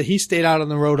thinks that he stayed out on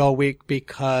the road all week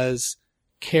because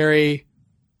Carrie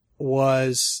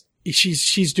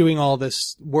she's doing all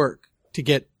this work to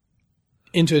get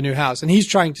into a new house. And he's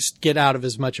trying to get out of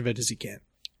as much of it as he can.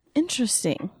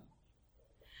 Interesting.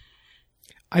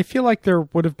 I feel like there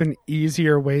would have been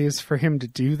easier ways for him to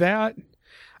do that.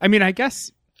 I mean, I guess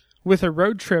with a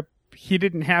road trip, he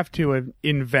didn't have to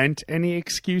invent any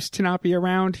excuse to not be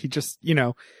around. He just,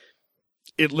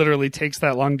 it literally takes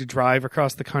that long to drive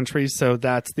across the country, so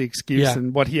that's the excuse. Yeah.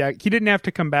 And what he didn't have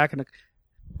to come back. And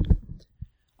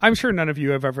I'm sure none of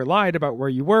you have ever lied about where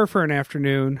you were for an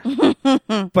afternoon,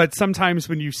 but sometimes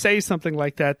when you say something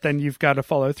like that, then you've got to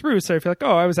follow through. So if you're like,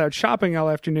 oh, I was out shopping all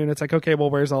afternoon, it's like, okay, well,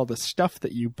 where's all the stuff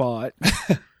that you bought?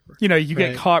 You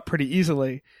get caught pretty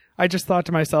easily. I just thought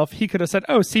to myself, he could have said,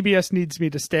 oh, CBS needs me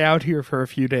to stay out here for a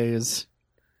few days.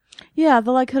 Yeah,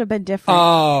 the lie could have been different.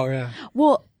 Oh, yeah.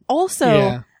 Well,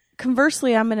 also,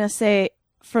 conversely, I'm going to say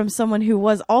from someone who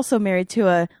was also married to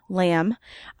a lamb,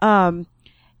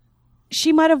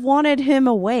 she might have wanted him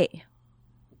away.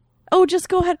 Oh, just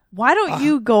go ahead. Why don't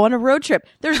you go on a road trip?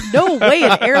 There's no way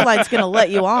an airline's going to let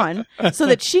you on so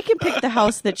that she can pick the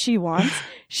house that she wants.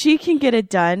 She can get it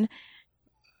done,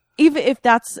 even if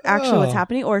that's actually what's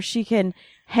happening, or she can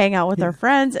hang out with her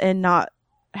friends and not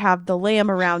have the lamb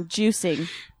around juicing.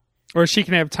 Or she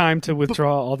can have time to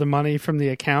withdraw all the money from the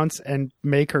accounts and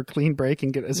make her clean break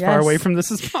and get as far away from this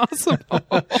as possible.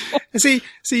 See,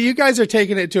 you guys are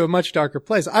taking it to a much darker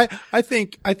place. I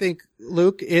think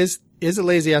Luke is a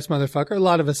lazy ass motherfucker. A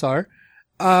lot of us are.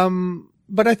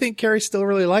 But I think Carrie still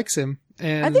really likes him.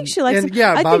 And I think she likes him.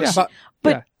 Yeah,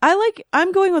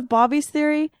 I'm going with Bobby's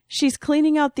theory. She's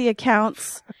cleaning out the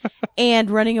accounts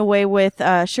and running away with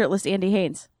shirtless Andy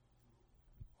Haynes.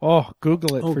 Oh,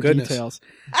 Google it for details.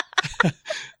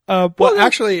 Well,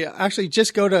 actually,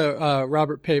 just go to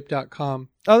robertpape.com.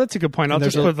 Oh, that's a good point. I'll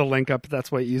just put the link up.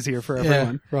 That's way easier for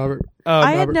everyone. Robert.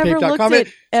 I had never looked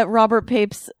at Robert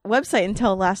Pape's website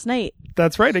until last night.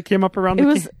 That's right. It came up around it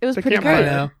was pretty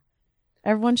great.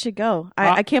 Everyone should go.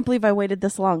 I can't believe I waited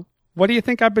this long. What do you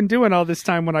think I've been doing all this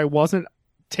time when I wasn't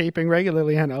taping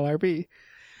regularly on LRB?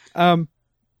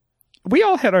 We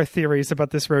all had our theories about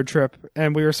this road trip,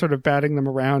 and we were sort of batting them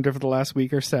around over the last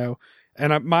week or so.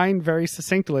 And mine, very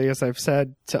succinctly, as I've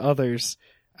said to others,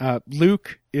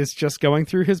 Luke is just going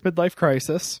through his midlife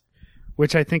crisis,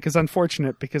 which I think is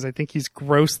unfortunate because I think he's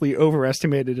grossly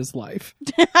overestimated his life.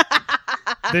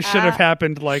 This should have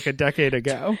happened like a decade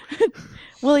ago.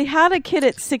 Well, he had a kid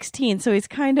at 16, so he's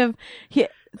kind of...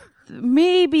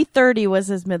 maybe 30 was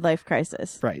his midlife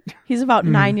crisis. Right. He's about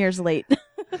 9 years late.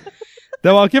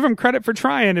 Though I'll give him credit for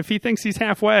trying. If he thinks he's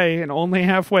halfway and only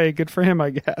halfway, good for him, I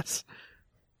guess.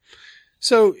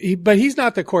 So, but he's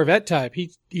not the Corvette type.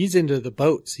 He's into the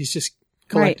boats. He's just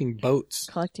collecting boats.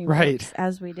 Collecting boats,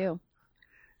 as we do.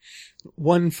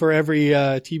 One for every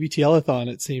TBTL-a-thon,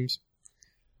 it seems.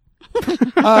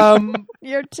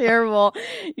 You're terrible.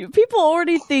 People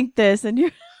already think this, and you're...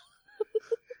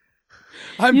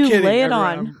 I'm kidding. Lay it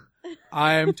on.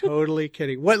 I am totally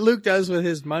kidding. What Luke does with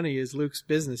his money is Luke's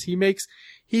business. He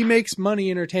makes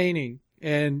money entertaining,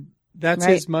 and that's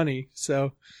his money.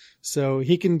 So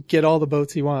he can get all the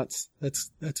boats he wants.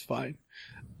 That's fine.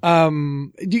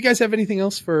 Do you guys have anything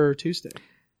else for Tuesday?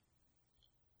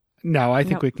 No, I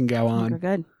think we can go on. We're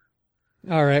good.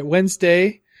 All right.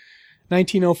 Wednesday,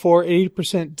 1904,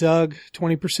 80% Doug,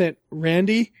 20%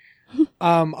 Randy.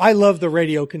 I love the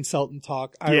radio consultant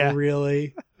talk. I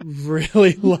really,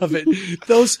 really love it.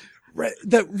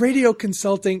 The radio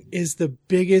consulting is the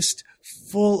biggest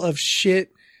full of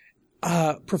shit,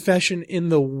 profession in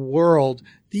the world.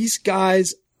 These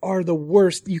guys are the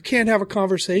worst. You can't have a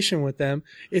conversation with them.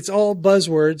 It's all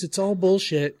buzzwords. It's all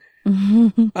bullshit.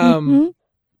 And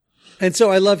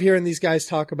so I love hearing these guys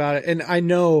talk about it. And I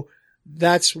know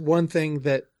that's one thing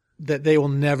that they will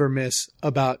never miss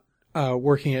about,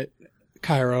 working at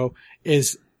Cairo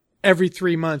is every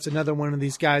 3 months, another one of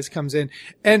these guys comes in.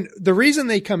 And the reason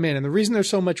they come in and the reason there's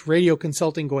so much radio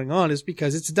consulting going on is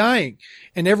because it's dying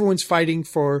and everyone's fighting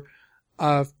for,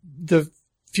 the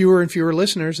fewer and fewer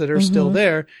listeners that are still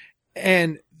there.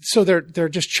 And so they're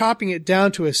just chopping it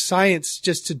down to a science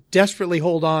just to desperately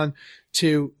hold on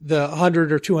to the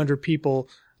 100 or 200 people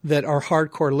that are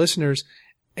hardcore listeners.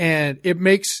 And it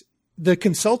makes the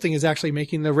consulting is actually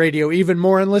making the radio even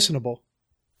more unlistenable.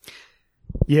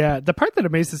 Yeah, the part that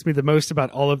amazes me the most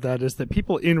about all of that is that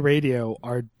people in radio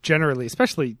are generally,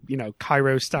 especially,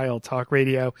 Cairo style talk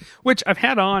radio, which I've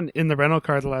had on in the rental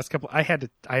car the last couple. I had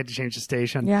to change the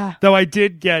station. Yeah. Though I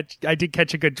did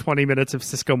catch a good 20 minutes of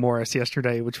Cisco Morris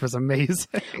yesterday, which was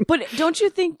amazing. But don't you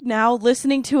think now,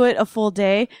 listening to it a full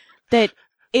day, that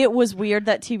it was weird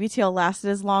that TBTL lasted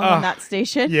as long on that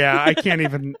station? Yeah, I can't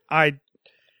even.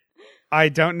 I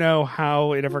don't know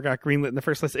how it ever got greenlit in the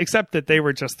first place, except that they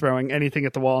were just throwing anything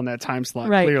at the wall in that time slot,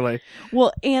 clearly.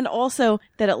 Well, and also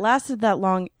that it lasted that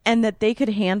long and that they could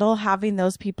handle having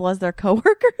those people as their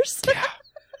coworkers. Yeah.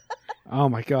 Oh,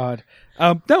 my God.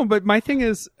 No, but my thing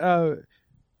is, not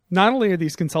only are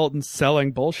these consultants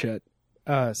selling bullshit,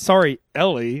 sorry,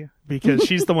 Ellie, because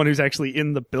she's the one who's actually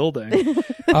in the building.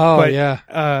 Oh,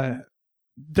 yeah.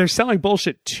 they're selling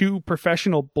bullshit to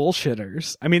professional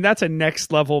bullshitters. I mean, that's a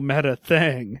next level meta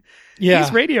thing. Yeah.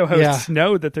 These radio hosts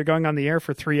know that they're going on the air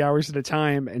for 3 hours at a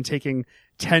time and taking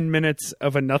 10 minutes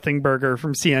of a nothing burger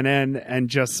from CNN and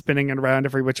just spinning it around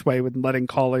every which way with letting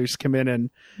callers come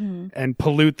in and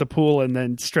pollute the pool and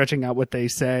then stretching out what they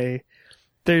say.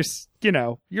 There's,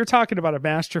 you're talking about a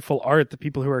masterful art, the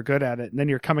people who are good at it, and then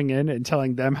you're coming in and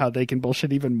telling them how they can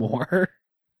bullshit even more.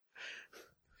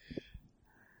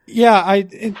 Yeah,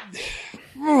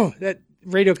 that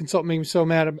radio consultant made me so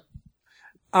mad.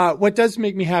 What does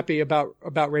make me happy about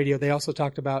radio, they also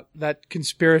talked about that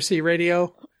conspiracy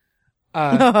radio.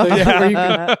 Where you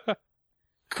can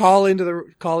call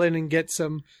in and get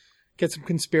some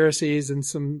conspiracies and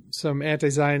some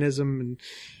anti-Zionism, and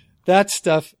that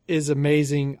stuff is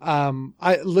amazing. I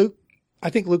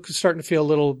think Luke was starting to feel a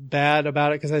little bad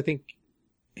about it because I think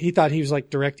he thought he was like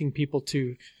directing people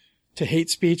to hate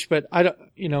speech, but I don't,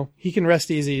 he can rest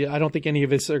easy. I don't think any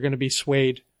of us are going to be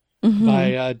swayed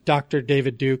by Dr.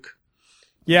 David Duke.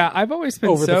 Yeah, I've always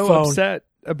been so upset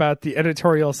about the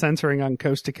editorial censoring on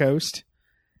Coast to Coast.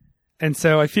 And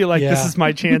so I feel like this is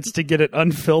my chance to get it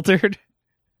unfiltered.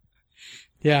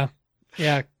 Yeah.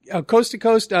 Yeah. Coast to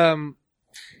Coast,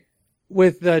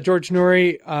 with George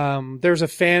Noory, there's a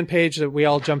fan page that we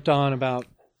all jumped on about,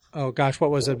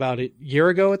 what was it, about a year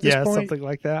ago at this point? Yeah, something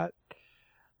like that.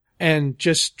 And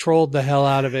just trolled the hell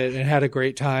out of it and had a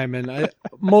great time. And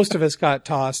most of us got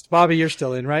tossed. Bobby, you're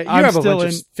still in, right? You have a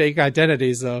bunch of fake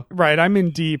identities, though. Right, I'm in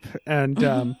deep. And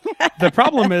the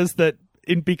problem is that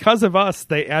because of us,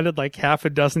 they added like half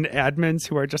a dozen admins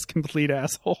who are just complete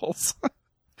assholes.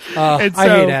 I hate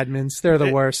admins. They're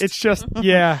the worst. It's just,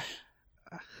 yeah.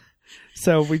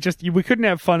 So we couldn't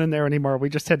have fun in there anymore. We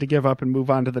just had to give up and move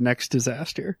on to the next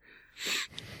disaster.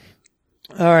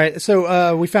 All right.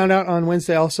 So, we found out on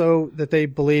Wednesday also that they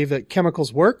believe that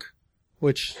chemicals work,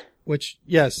 which,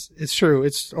 yes, it's true.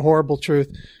 It's a horrible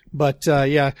truth. But,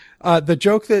 the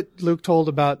joke that Luke told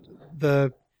about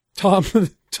the Tom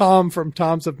from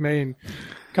Tom's of Maine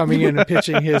coming in and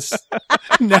pitching his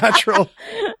natural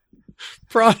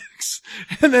products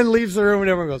and then leaves the room and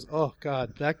everyone goes, "Oh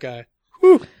God, that guy,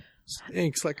 whew,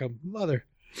 stinks like a mother."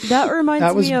 That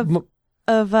reminds me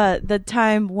of the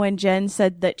time when Jen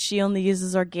said that she only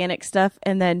uses organic stuff,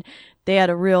 and then they had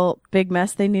a real big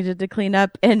mess they needed to clean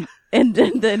up, and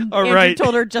then Andrew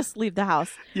told her, "Just leave the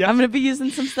house. Yeah. I'm going to be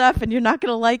using some stuff, and you're not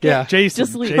going to like it. Jason,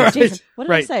 just leave." Jason. What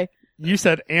did I say? You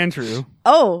said Andrew.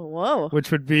 Oh, whoa.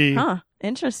 Which would be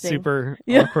interesting. Super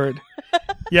awkward.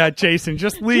 Yeah, Jason,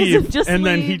 just leave. Jason,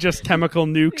 then he just chemical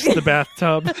nukes the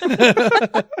bathtub.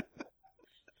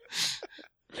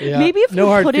 Yeah. Maybe if no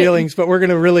hard feelings, but we're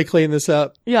going to really clean this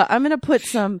up. Yeah, I'm going to put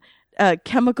some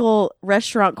chemical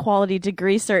restaurant quality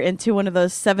degreaser into one of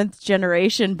those 7th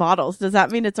generation bottles. Does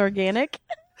that mean it's organic?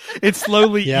 It's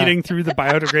slowly eating through the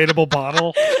biodegradable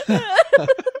bottle.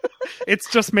 It's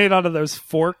just made out of those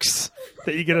forks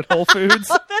that you get at Whole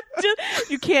Foods.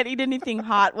 You can't eat anything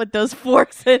hot with those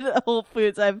forks at Whole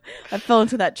Foods. I fell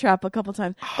into that trap a couple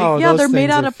times. They're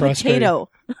made out of potato.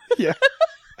 Yeah.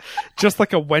 Just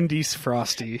like a Wendy's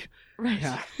Frosty. Right.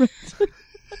 Yeah.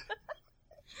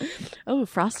 Oh,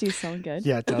 Frosty's sound good.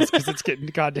 Yeah, it does, because it's getting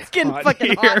goddamn hot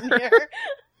fucking hot in here.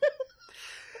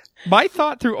 My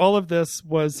thought through all of this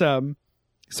was, so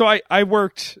I've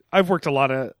worked a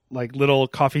lot of like little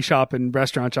coffee shop and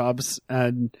restaurant jobs,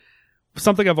 and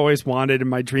something I've always wanted in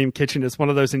my dream kitchen is one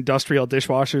of those industrial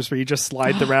dishwashers where you just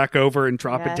slide the rack over and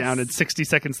drop it down, and 60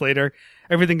 seconds later,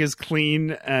 everything is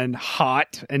clean and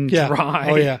hot and dry.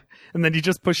 Oh, yeah. And then you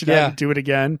just push it out and do it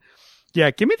again.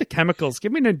 Yeah, give me the chemicals.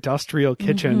 Give me an industrial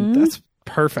kitchen. Mm-hmm. That's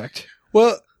perfect.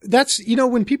 Well, that's,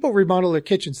 when people remodel their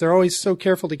kitchens, they're always so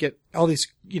careful to get all these,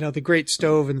 the great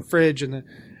stove and the fridge and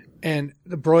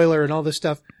the broiler and all this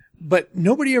stuff. But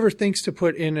nobody ever thinks to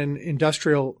put in an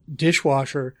industrial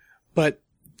dishwasher. But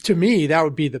to me, that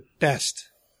would be the best.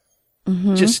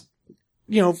 Mm-hmm. Just,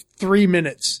 3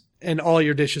 minutes and all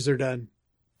your dishes are done.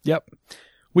 Yep.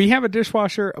 We have a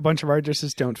dishwasher. A bunch of our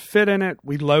dishes don't fit in it.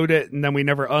 We load it and then we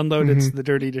never unload it. So the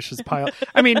dirty dishes pile.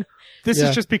 I mean, this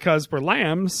is just because we're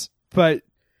lambs, but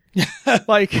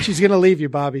like. She's going to leave you,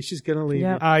 Bobby. She's going to leave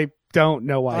you. I don't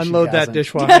know why. Unload that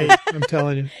dishwasher. I'm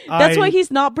telling you. That's why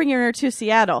he's not bringing her to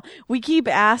Seattle. We keep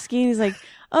asking. He's like,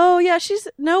 "Oh yeah, she's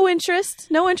no interest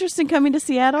in coming to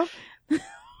Seattle."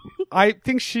 I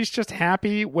think she's just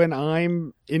happy when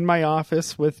I'm in my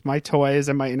office with my toys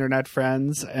and my internet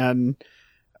friends, and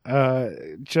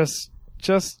just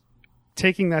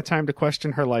taking that time to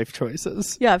question her life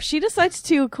choices. Yeah, if she decides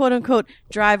to quote unquote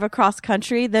drive across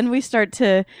country, then we start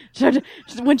to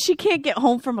when she can't get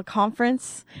home from a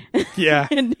conference Yeah.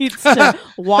 and needs to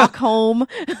walk home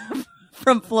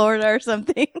from Florida or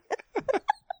something.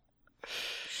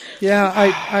 Yeah,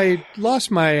 I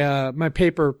lost my my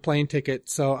paper plane ticket,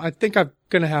 so I think I'm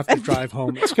gonna have to drive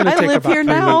home. It's gonna take I live about here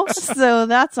 3 now, weeks. so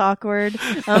that's awkward.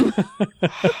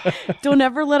 Don't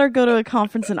ever let her go to a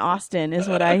conference in Austin, is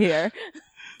what I hear.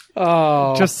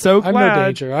 Oh, Just so I'm glad. no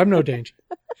danger. I'm no danger.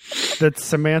 That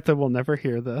Samantha will never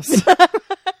hear this.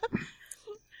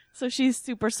 So she's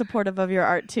super supportive of your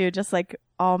art too, just like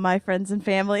all my friends and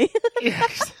family.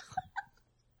 Yes.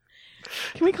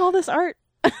 Can we call this art?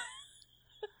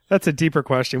 That's a deeper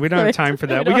question. We don't have time for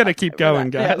that. We got to keep going,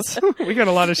 guys. We got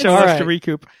a lot of show All left right. to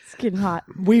recoup. It's getting hot.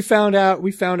 We found out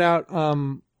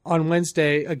on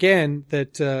Wednesday again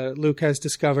that Luke has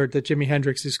discovered that Jimi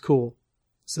Hendrix is cool.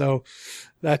 So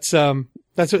that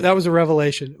was a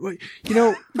revelation. You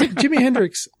know, Jimi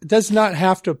Hendrix did not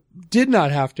have to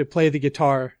play the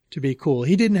guitar to be cool.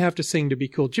 He didn't have to sing to be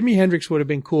cool. Jimi Hendrix would have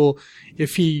been cool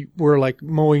if he were like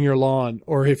mowing your lawn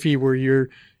or if he were your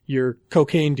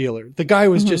cocaine dealer. The guy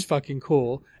was just fucking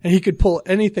cool and he could pull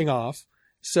anything off.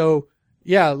 So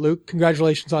yeah, Luke,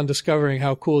 congratulations on discovering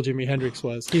how cool Jimi Hendrix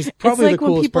was. He's probably like the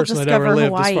when coolest people person that ever discover lived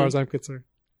Hawaii. as far as I'm concerned.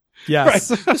 Yes.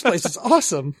 Right. This place is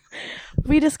awesome.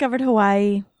 We discovered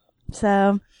Hawaii.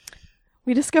 So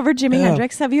we discovered Jimi Yeah.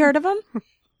 Hendrix. Have you heard of him?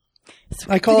 It's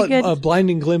I call it pretty good. a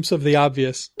blinding glimpse of the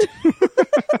obvious.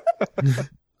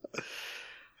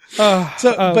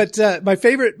 But my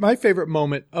favorite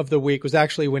moment of the week was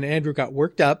actually when Andrew got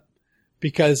worked up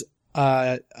because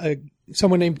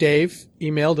someone named Dave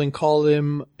emailed and called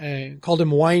him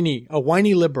a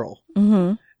whiny liberal.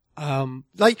 Mm-hmm.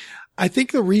 I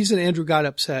think the reason Andrew got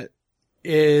upset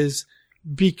is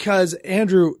because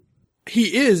Andrew,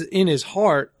 he is in his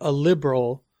heart a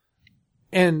liberal,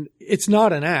 and it's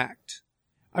not an act.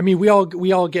 I mean, we all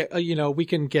get, we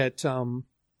can get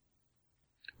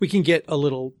a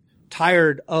little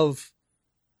tired of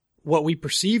what we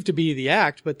perceive to be the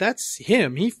act, but that's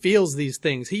him. He feels these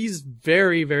things. He's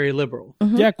very, very liberal.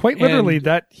 Mm-hmm. Yeah, quite literally And-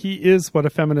 that he is what a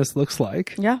feminist looks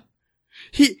like. Yeah.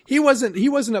 He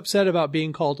wasn't upset about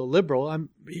being called a liberal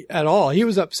at all. He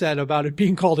was upset about it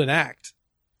being called an act.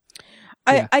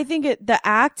 Yeah. I think the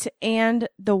act and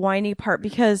the whiny part,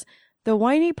 because the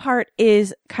whiny part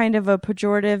is kind of a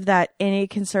pejorative that any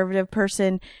conservative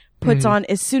person puts on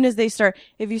as soon as they start.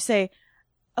 If you say,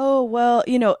 oh, well,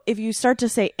 if you start to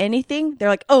say anything, they're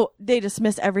like, oh, they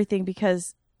dismiss everything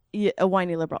because a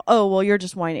whiny liberal. Oh, well, you're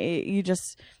just whiny. You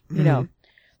just, know.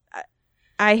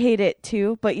 I hate it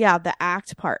too, but yeah, the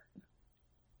act part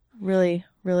really,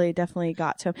 really definitely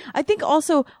got to him. I think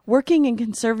also working in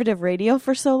conservative radio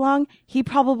for so long, he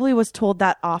probably was told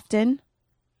that often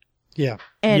Yeah.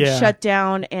 and Yeah. shut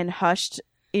down and hushed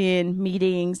in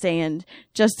meetings and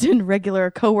just in regular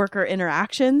coworker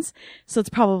interactions. So it's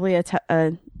probably a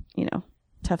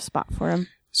tough spot for him.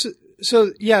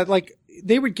 So yeah, like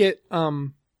they would get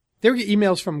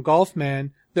emails from Golfman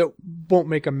that won't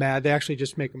make him mad. They actually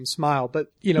just make him smile. But,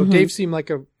 Dave seemed like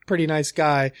a pretty nice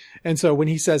guy. And so when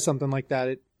he says something like that,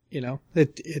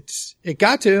 it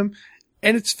got to him,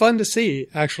 and it's fun to see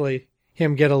actually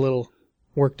him get a little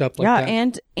worked up like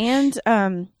that.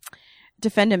 and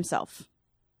defend himself.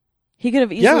 He could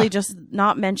have easily just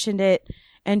not mentioned it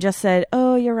and just said,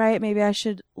 oh, you're right. Maybe I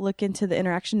should look into the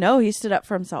interaction. No, he stood up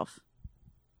for himself.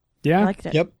 Yeah. I liked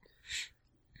it. Yep.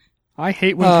 I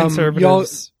hate when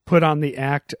conservatives put on the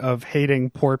act of hating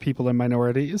poor people and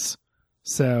minorities.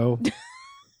 So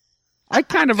I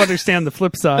kind of understand the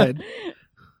flip side.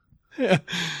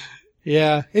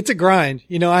 Yeah, it's a grind.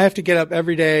 I have to get up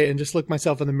every day and just look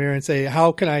myself in the mirror and say,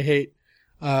 how can I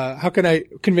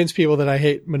convince people that I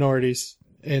hate minorities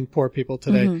and poor people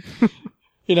today?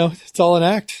 It's all an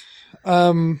act.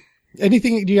 Do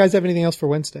you guys have anything else for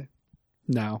Wednesday?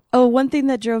 No. Oh, one thing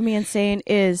that drove me insane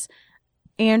is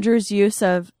Andrew's use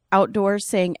of outdoors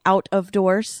saying out of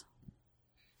doors.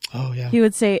 Oh, yeah. He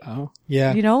would say, Oh.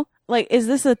 Yeah. is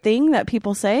this a thing that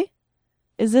people say?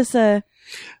 Is this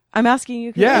I'm asking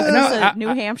you, Yeah, is no, this a New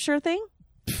Hampshire thing?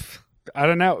 I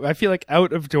don't know. I feel like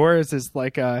out of doors is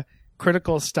like a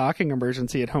critical stocking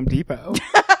emergency at Home Depot.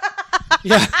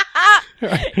 Yeah.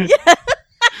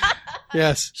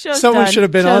 Yes. Show's Someone done. should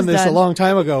have been Show's on this a done. long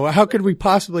time ago. How could we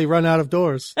possibly run out of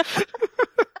doors?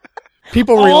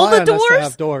 People All rely the on us to doors?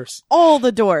 have doors. All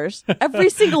the doors. Every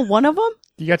single one of them?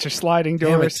 You got your sliding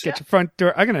Damn doors, it. get your front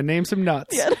door. I'm going to name some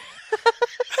nuts. Yeah.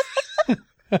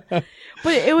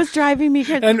 But it was driving me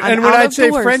crazy. And when I'd say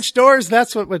French doors,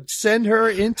 that's what would send her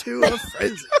into a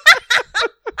frenzy.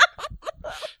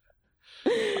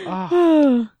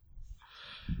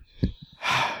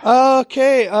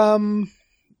 Okay.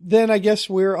 Then I guess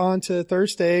we're on to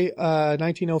Thursday,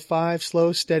 1905,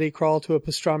 Slow, Steady Crawl to a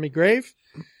Pastrami Grave.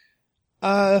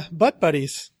 Butt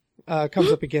Buddies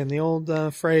comes up again. The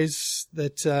old phrase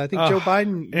that I think Joe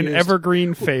Biden an used.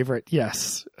 evergreen favorite,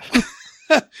 yes.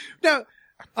 Now,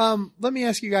 let me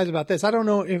ask you guys about this. I don't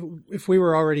know if we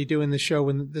were already doing the show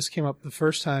when this came up the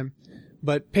first time,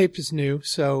 but Pape is new.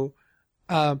 So,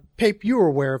 Pape, you were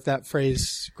aware of that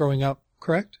phrase growing up,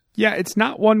 correct? Yeah, it's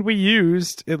not one we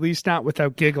used, at least not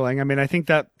without giggling. I mean, I think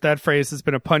that phrase has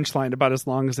been a punchline about as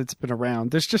long as it's been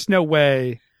around. There's just no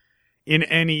way in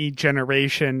any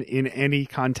generation, in any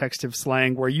context of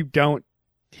slang, where you don't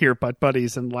hear butt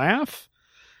buddies and laugh.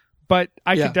 But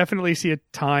I could definitely see a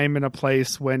time and a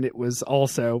place when it was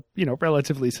also,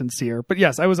 relatively sincere. But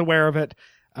yes, I was aware of it.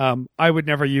 I would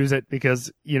never use it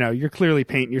because, you're clearly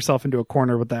painting yourself into a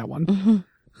corner with that one. Mm-hmm.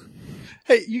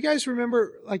 Hey, you guys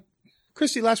remember,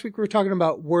 Christy, last week we were talking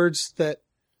about words that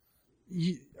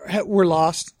were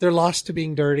lost. They're lost to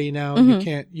being dirty now. Mm-hmm. You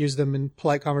can't use them in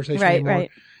polite conversation anymore. Right.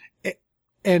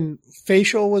 And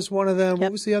facial was one of them. Yep.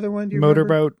 What was the other one? Do you remember?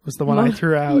 Motorboat was the one I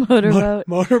threw out. Motorboat.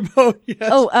 Motorboat, yes.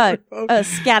 Oh, Motorboat.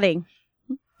 scatting.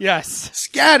 Yes.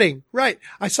 Scatting, right.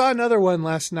 I saw another one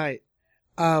last night.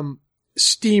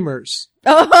 Steamers.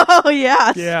 Oh,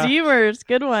 yeah. Yeah. Steamers.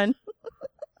 Good one.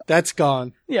 That's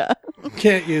gone. Yeah.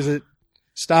 Can't use it.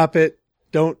 Stop it.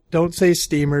 Don't say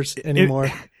steamers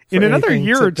anymore. In another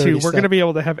year or two, we're going going to be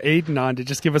able to have Aiden on to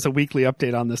just give us a weekly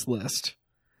update on this list.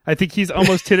 I think he's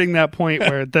almost hitting that point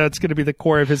where that's going to be the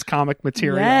core of his comic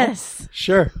material. Yes.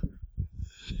 Sure.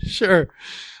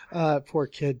 Poor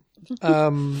kid.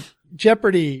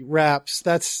 Jeopardy raps.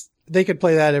 They could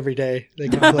play that every day. They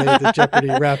could play the Jeopardy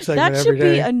rap segment every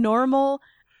day.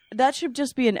 That should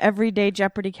just be an everyday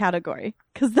Jeopardy category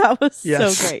because that was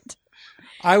so great.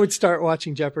 I would start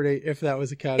watching Jeopardy if that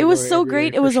was a category. It was so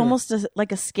great. It was sure. almost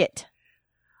like a skit.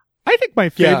 I think my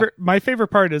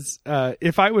favorite part is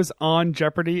if I was on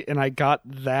Jeopardy and I got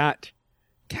that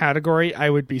category, I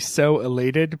would be so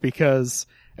elated because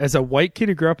as a white kid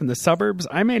who grew up in the suburbs,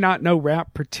 I may not know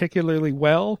rap particularly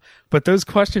well, but those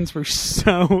questions were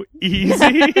so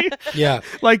easy. Yeah.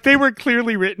 Like they were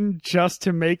clearly written just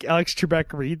to make Alex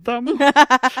Trebek read them.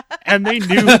 And they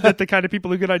knew that the kind of people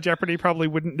who get on Jeopardy probably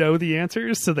wouldn't know the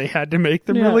answers, so they had to make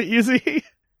them really easy.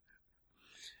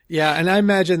 Yeah, and I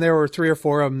imagine there were 3 or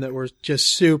 4 of them that were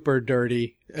just super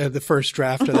dirty. The first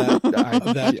draft of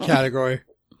that category.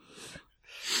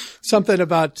 Something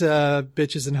about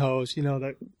bitches and hoes,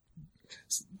 that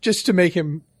just to make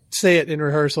him say it in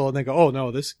rehearsal and then go, "Oh no,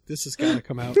 this has got to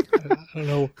come out." I don't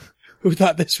know who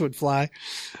thought this would fly.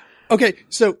 Okay,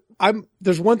 so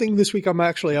there's one thing this week I'm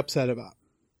actually upset about,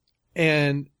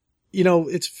 and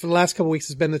it's for the last couple of weeks,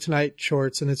 it's been the Tonight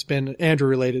Shorts and it's been Andrew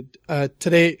related.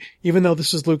 Today, even though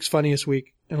this is Luke's funniest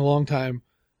week in a long time,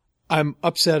 I'm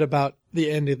upset about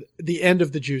the end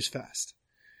of the Juice Fast.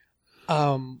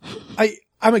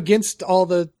 I'm against all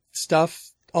the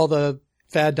stuff, all the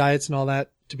fad diets and all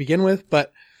that to begin with,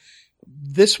 but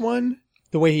this one,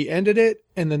 the way he ended it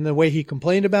and then the way he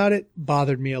complained about it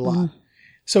bothered me a lot. Mm.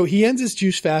 So he ends his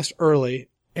Juice Fast early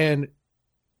and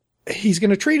he's going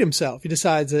to treat himself. He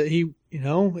decides that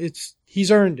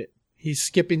he's earned it. He's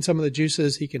skipping some of the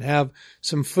juices. He can have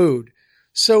some food.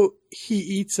 So he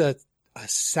eats a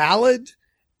salad,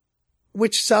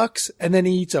 which sucks. And then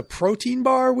he eats a protein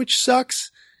bar, which sucks.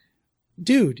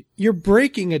 Dude, you're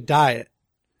breaking a diet.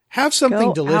 Have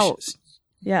something delicious. Out.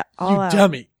 Yeah. You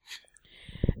dummy.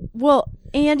 Well,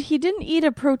 and he didn't eat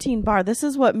a protein bar. This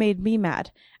is what made me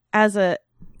mad. As a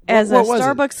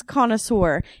Starbucks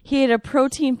connoisseur, he ate a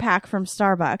protein pack from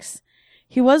Starbucks.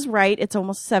 He was right. It's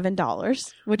almost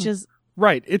 $7, which is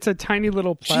right. It's a tiny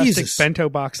little plastic bento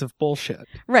box of bullshit.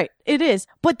 Right. It is.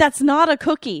 But that's not a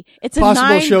cookie. It's a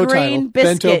possible show title,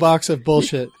 biscuit. Bento box of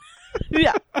bullshit.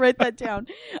 Yeah, write that down.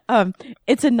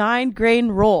 It's a 9-grain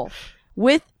roll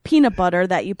with peanut butter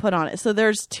that you put on it. So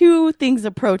there's 2 things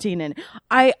of protein in it.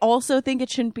 I also think it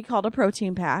shouldn't be called a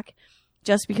protein pack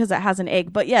just because it has an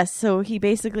egg. But yes, so he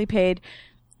basically paid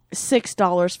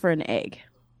 $6 for an egg.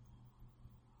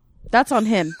 That's on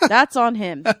him. That's on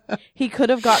him. He could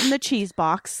have gotten the cheese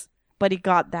box, but he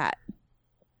got that.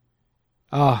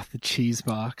 Ah, the cheese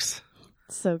box.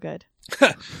 So good.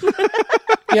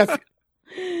 Yeah.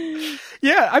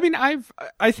 Yeah, I mean,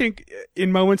 I think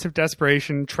in moments of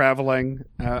desperation, traveling,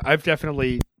 I've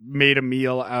definitely made a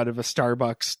meal out of a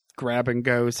Starbucks grab and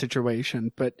go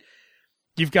situation, but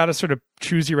you've got to sort of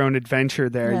choose your own adventure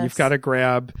there. Yes. You've got to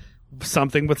grab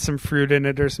something with some fruit in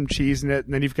it or some cheese in it,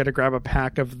 and then you've got to grab a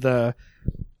pack of the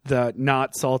the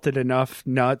not salted enough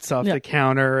nuts off the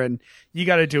counter, and you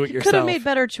got to do it yourself. Could have made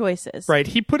better choices. Right.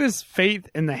 He put his faith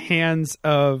in the hands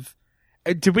of.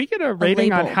 Did we get a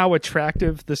rating on how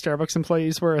attractive the Starbucks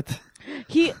employees were?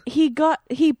 He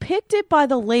picked it by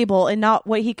the label and not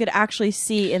what he could actually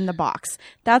see in the box.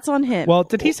 That's on him. Well,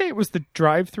 did he say it was the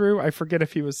drive-through? I forget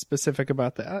if he was specific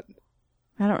about that.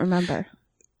 I don't remember.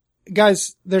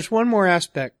 Guys, there's one more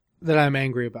aspect that I'm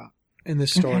angry about in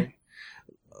this story. Okay.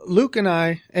 Luke and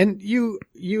I, and you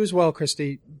as well,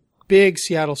 Christy, big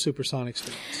Seattle Supersonics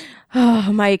fans.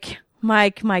 Oh, Mike,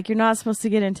 you're not supposed to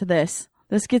get into this.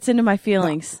 This gets into my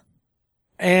feelings.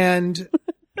 No. And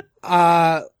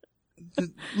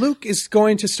Luke is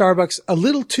going to Starbucks a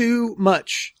little too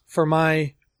much for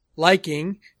my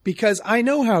liking because I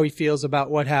know how he feels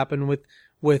about what happened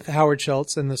with Howard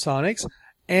Schultz and the Sonics.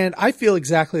 And I feel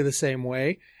exactly the same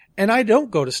way. And I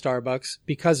don't go to Starbucks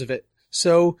because of it.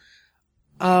 So,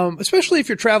 especially if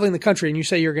you're traveling the country and you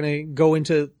say you're going to go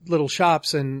into little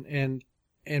shops and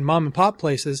mom and pop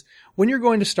places, when you're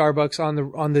going to Starbucks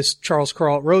on this Charles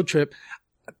Kuralt road trip,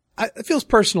 it feels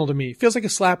personal to me. It feels like a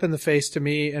slap in the face to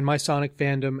me and my Sonic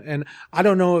fandom. And I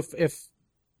don't know if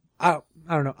I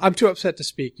don't know. I'm too upset to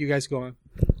speak. You guys go on.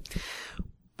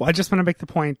 Well, I just want to make the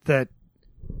point that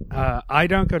I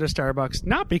don't go to Starbucks,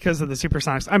 not because of the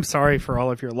Supersonics. I'm sorry for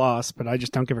all of your loss, but I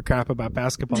just don't give a crap about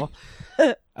basketball.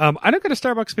 I don't go to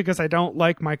Starbucks because I don't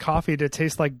like my coffee to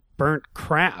taste like burnt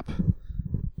crap.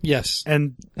 Yes.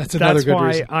 And that's why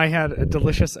reason. I had a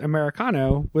delicious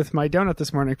Americano with my donut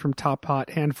this morning from Top Pot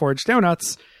Hand Forged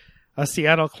Donuts, a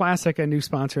Seattle classic, a new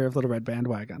sponsor of Little Red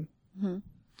Bandwagon. Mm-hmm.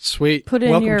 Sweet. Put in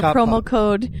Welcome, your Top promo Pot.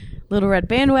 Code Little Red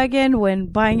Bandwagon when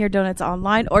buying your donuts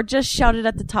online, or just shout it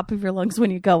at the top of your lungs when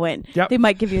you go in. Yep. They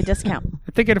might give you a discount.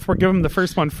 I think if we're giving them the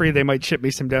first one free, they might ship me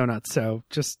some donuts. So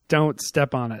just don't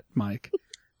step on it, Mike.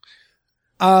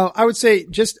 I would say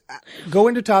just go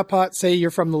into Top Pot, say you're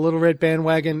from the Little Red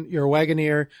Bandwagon, you're a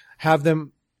Wagoneer, have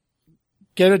them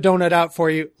get a donut out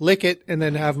for you, lick it, and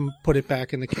then have them put it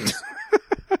back in the case.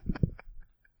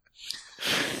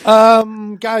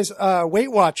 Guys,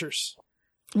 Weight Watchers.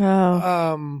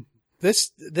 Oh.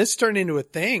 This turned into a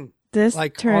thing. This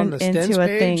like turned on the Stens into a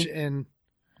page, thing.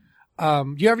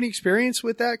 And do you have any experience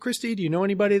with that, Christy? Do you know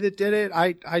anybody that did it?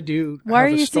 I do. Why are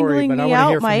have a you story, singling but me I out,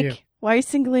 hear from Mike? you. Why are you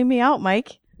singling me out,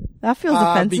 Mike? That feels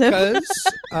offensive.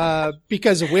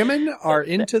 Because women are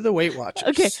into the Weight Watchers.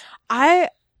 Okay. I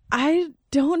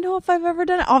don't know if I've ever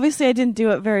done it. Obviously, I didn't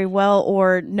do it very well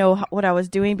or know what I was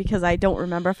doing because I don't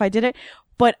remember if I did it.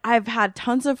 But I've had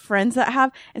tons of friends that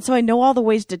have, and so I know all the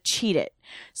ways to cheat it.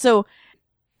 So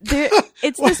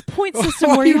it's this point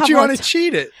system where you have. Why would you want to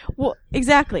cheat it? Well,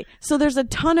 exactly. So there's a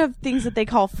ton of things that they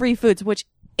call free foods, which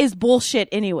is bullshit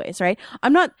anyways, right?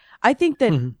 I think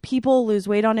that people lose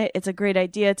weight on it. It's a great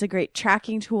idea. It's a great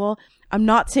tracking tool. I'm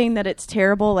not saying that it's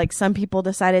terrible, like some people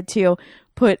decided to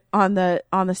put on the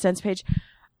Stens page.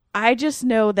 I just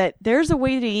know that there's a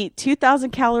way to eat 2,000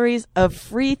 calories of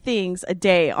free things a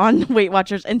day on Weight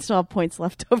Watchers and still have points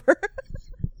left over.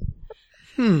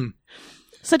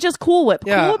 Such as Cool Whip.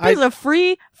 Yeah, Cool Whip is a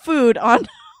free food on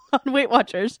Weight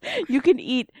Watchers. You can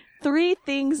eat 3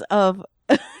 things of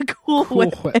Cool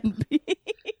Whip.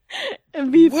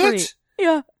 And be what? free.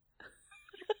 Yeah.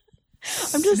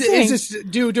 I'm just saying. Is this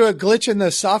due to a glitch in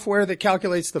the software that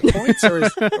calculates the points,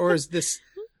 or is this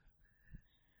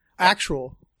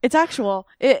actual? It's actual.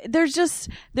 There's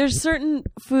certain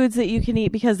foods that you can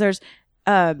eat because there's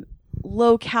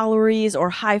low calories or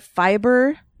high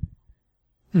fiber.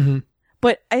 Mm-hmm.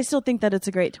 But I still think that it's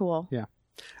a great tool.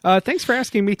 Yeah. Thanks for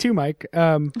asking me too, Mike.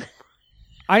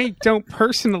 I don't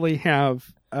personally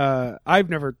have. I've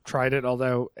never tried it,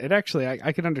 although it actually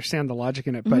I can understand the logic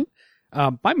in it. But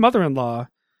my mother-in-law,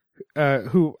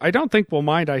 who I don't think will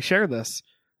mind I share this,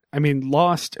 I mean,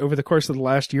 lost over the course of the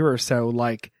last year or so,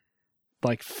 like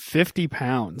 50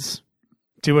 pounds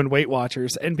doing Weight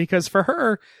Watchers. And because for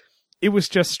her, it was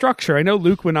just structure. I know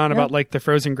Luke went on about like the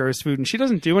frozen gross food, and she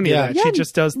doesn't do any of that. She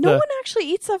just does no one actually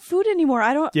eats that food anymore.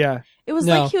 It was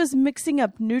like he was mixing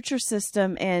up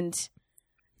Nutrisystem and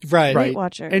Weight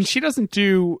Watchers. And she doesn't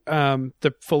do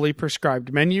the fully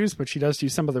prescribed menus, but she does do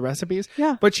some of the recipes.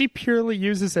 Yeah. But she purely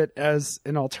uses it as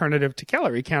an alternative to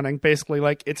calorie counting. Basically,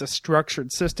 like it's a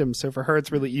structured system. So for her,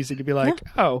 it's really easy to be like,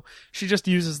 oh, she just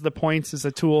uses the points as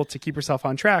a tool to keep herself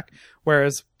on track.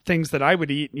 Whereas things that I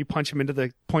would eat, you punch them into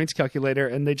the points calculator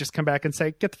and they just come back and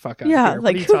say, get the fuck out of here.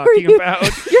 Like, what are you talking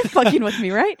about? You're fucking with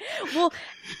me, right? Well,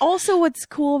 also what's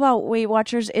cool about Weight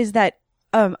Watchers is that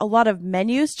a lot of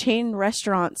menus, chain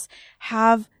restaurants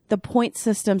have the point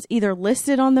systems either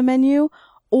listed on the menu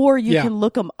or you can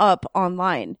look them up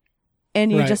online.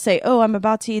 and you Right. just say, "Oh, I'm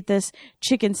about to eat this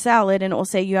chicken salad," and it will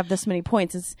say you have this many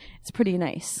points. It's pretty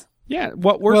nice. Yeah,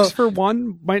 what works for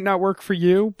one might not work for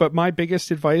you, but my biggest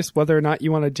advice, whether or not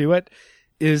you want to do it,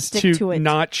 is Stick to it.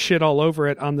 not shit all over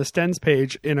it on the Stens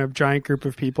page in a giant group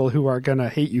of people who are going to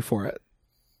hate you for it.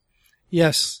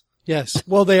 Yes. Yes.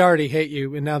 Well, they already hate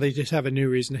you, and now they just have a new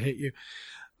reason to hate you.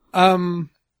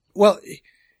 Well,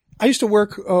 I used to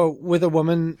work with a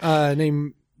woman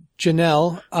named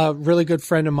Janelle, a really good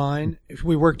friend of mine.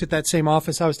 We worked at that same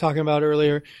office I was talking about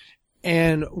earlier.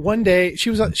 And one day she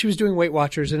was doing Weight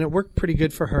Watchers, and it worked pretty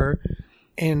good for her.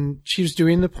 And she was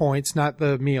doing the points, not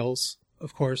the meals,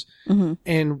 of course. Mm-hmm.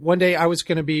 And one day I was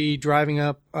going to be driving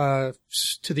up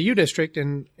to the U District,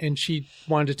 and she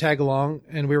wanted to tag along,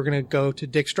 and we were going to go to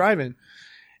Dick's Drive-In.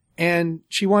 And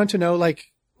she wanted to know,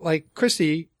 like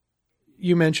Christy,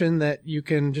 you mentioned that you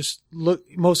can just look,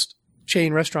 most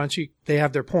chain restaurants, they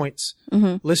have their points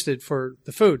listed for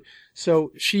the food.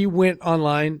 So she went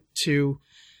online to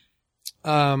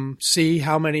see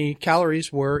how many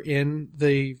calories were in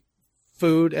the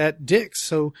food at Dick's.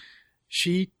 So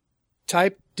she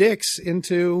typed Dick's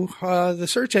into the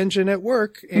search engine at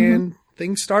work, and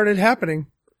things started happening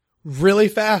really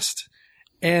fast.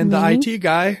 And the IT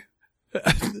guy,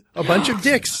 a bunch of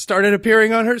Dick's started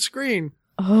appearing on her screen.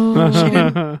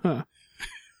 Oh,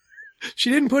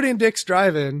 She didn't put in Dick's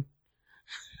Drive-In.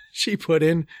 She put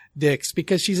in Dick's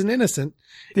because she's an innocent.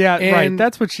 Yeah, And- right.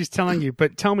 That's what she's telling you.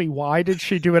 But tell me, why did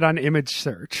she do it on image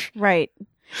search? right.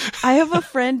 I have a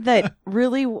friend that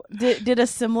really did a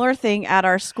similar thing at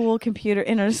our school computer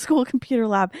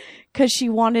lab because she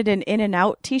wanted an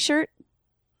In-N-Out T-shirt,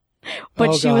 but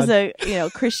Oh, she was God. a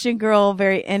Christian girl,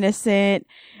 very innocent,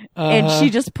 and she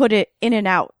just put it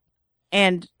In-N-Out,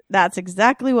 and that's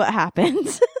exactly what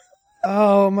happened.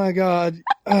 Oh my God.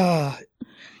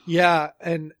 Yeah.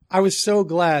 And I was so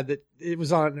glad that it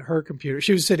was on her computer.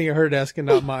 She was sitting at her desk and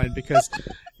not mine because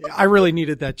I really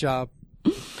needed that job.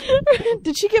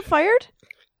 Did she get fired?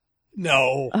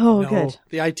 No. Oh, no. good.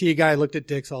 The IT guy looked at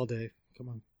Dick's all day. Come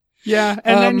on. Yeah,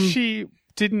 and then Um, she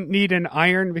didn't need an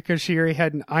iron because she already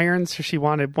had an iron, so she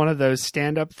wanted one of those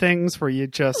stand-up things where you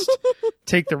just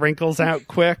take the wrinkles out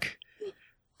quick.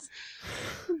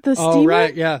 The steamer? Oh,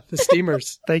 right. Yeah. The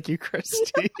steamers. Thank you,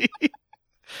 Christy.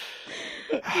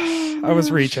 I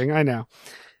was reaching, I know.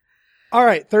 All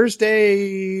right.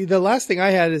 Thursday. The last thing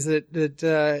I had is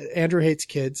that Andrew hates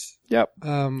kids. Yep.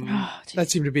 Oh, geez. That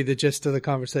seemed to be the gist of the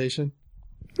conversation.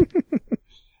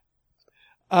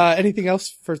 Anything else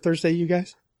for Thursday, you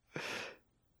guys?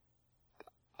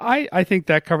 I think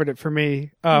that covered it for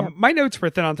me. Yep. My notes were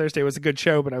thin on Thursday. It was a good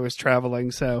show, but I was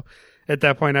traveling, so at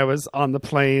that point I was on the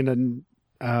plane and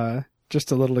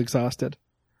just a little exhausted.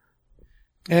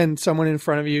 And someone in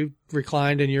front of you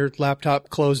reclined and your laptop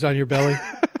closed on your belly.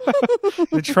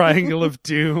 The triangle of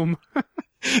doom.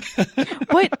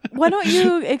 Why don't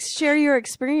you share your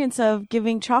experience of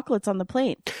giving chocolates on the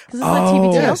plane? Because it's a Oh,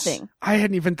 TBTL yes. thing. I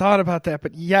hadn't even thought about that,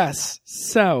 but yes.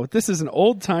 So this is an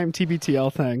old time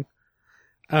TBTL thing.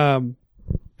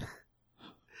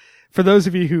 For those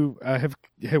of you who have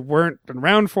weren't been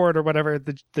around for it or whatever,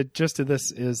 the gist of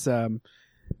this is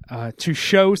to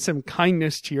show some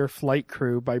kindness to your flight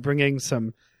crew by bringing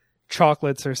some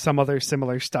chocolates or some other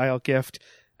similar style gift,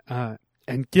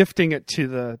 and gifting it to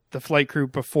the flight crew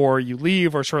before you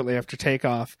leave or shortly after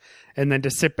takeoff, and then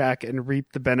to sit back and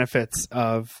reap the benefits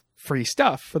of free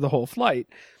stuff for the whole flight.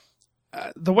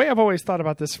 The way I've always thought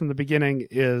about this from the beginning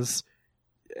is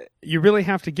you really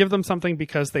have to give them something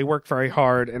because they work very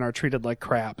hard and are treated like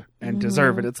crap and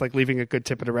deserve it. It's like leaving a good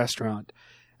tip at a restaurant.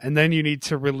 And then you need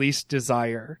to release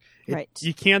desire. Right.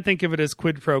 You can't think of it as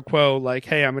quid pro quo, like,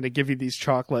 hey, I'm going to give you these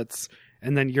chocolates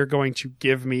and then you're going to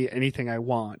give me anything I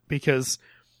want, because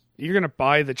you're going to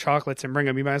buy the chocolates and bring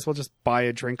them. You might as well just buy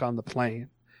a drink on the plane.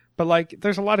 But like,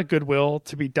 there's a lot of goodwill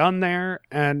to be done there.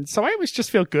 And so I always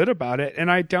just feel good about it. And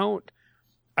I don't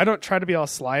try to be all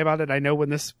sly about it. I know when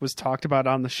this was talked about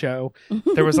on the show,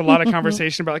 there was a lot of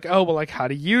conversation about like, oh, well, like, how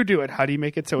do you do it? How do you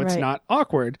make it so it's Right. not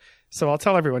awkward? So I'll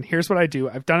tell everyone, here's what I do.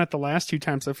 I've done it the last 2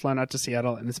 times I've flown out to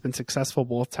Seattle, and it's been successful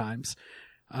both times.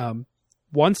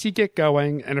 Once you get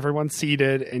going and everyone's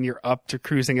seated and you're up to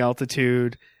cruising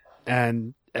altitude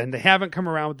and they haven't come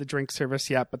around with the drink service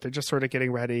yet, but they're just sort of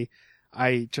getting ready,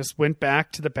 I just went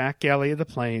back to the back galley of the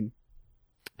plane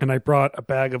and I brought a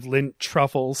bag of Lindt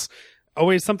truffles.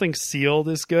 Always something sealed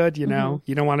is good, you know?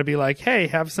 You don't want to be like, hey,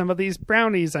 have some of these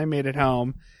brownies I made at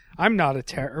home. I'm not a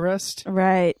terrorist.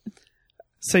 Right.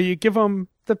 So you give them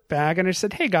the bag, and I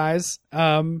said, hey, guys,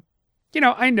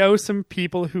 I know some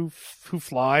people who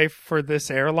fly for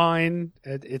this airline.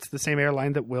 It's the same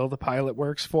airline that Will, the pilot,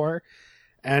 works for.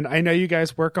 And I know you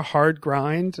guys work a hard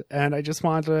grind, and I just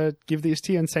wanted to give these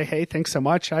to you and say, hey, thanks so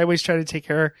much. I always try to take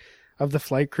care of the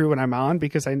flight crew when I'm on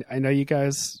because I know you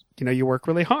guys, you work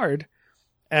really hard.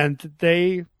 And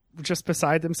they were just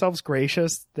beside themselves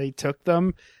gracious. They took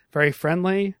them, very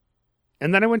friendly.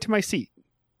 And then I went to my seat.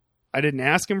 I didn't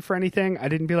ask him for anything. I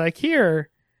didn't be like, here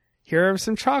are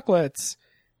some chocolates.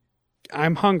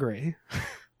 I'm hungry.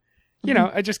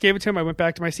 I just gave it to him. I went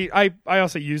back to my seat. I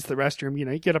also used the restroom.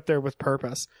 You get up there with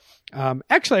purpose.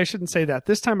 Actually, I shouldn't say that.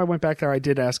 This time I went back there. I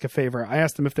did ask a favor. I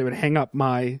asked them if they would hang up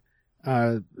my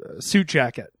suit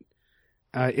jacket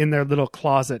in their little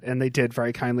closet, and they did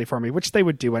very kindly for me, which they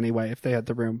would do anyway if they had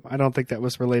the room. I don't think that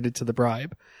was related to the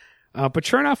bribe. But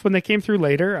sure enough, when they came through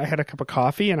later, I had a cup of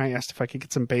coffee, and I asked if I could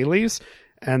get some Baileys,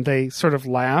 and they sort of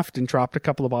laughed and dropped a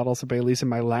couple of bottles of Baileys in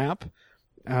my lap.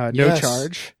 No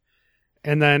charge.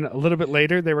 And then a little bit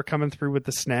later, they were coming through with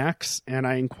the snacks, and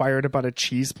I inquired about a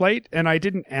cheese plate, and I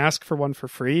didn't ask for one for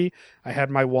free. I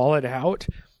had my wallet out,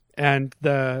 and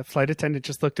the flight attendant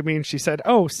just looked at me, and she said,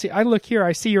 oh, see, I look here.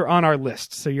 I see you're on our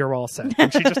list, so you're all set.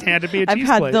 And she just handed me a cheese plate.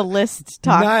 I've had the list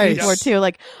talk before, too.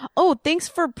 Like, oh, thanks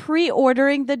for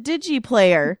pre-ordering the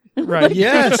DigiPlayer. Right.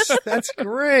 Yes, that's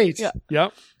great. Yeah.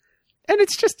 Yep. And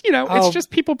it's just, it's just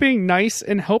people being nice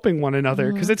and helping one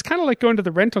another. Because it's kind of like going to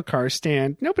the rental car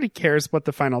stand. Nobody cares what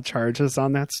the final charge is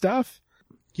on that stuff.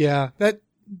 Yeah,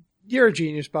 you're a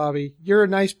genius, Bobby. You're a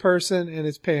nice person, and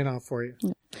it's paying off for you.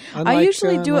 Unlike, I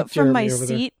usually do it from Jeremy my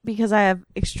seat because I have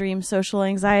extreme social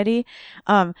anxiety.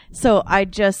 So I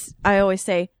always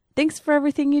say, thanks for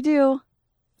everything you do.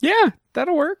 Yeah,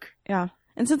 that'll work. Yeah.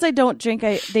 And since I don't drink,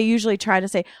 they usually try to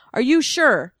say, are you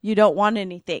sure you don't want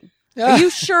anything? Are you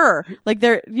sure? Like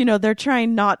they're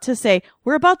trying not to say,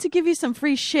 we're about to give you some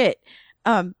free shit,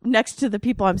 next to the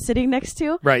people I'm sitting next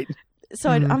to. Right. So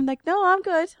I'm like, no, I'm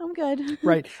good. I'm good.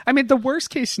 Right. I mean, the worst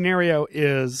case scenario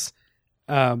is,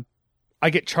 I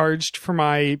get charged for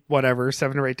my whatever,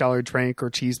 $7 or $8 drink or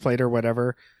cheese plate or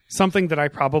whatever, something that I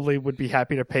probably would be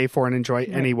happy to pay for and enjoy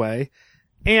anyway.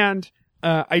 And,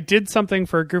 I did something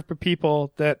for a group of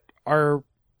people that are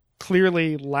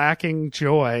clearly lacking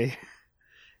joy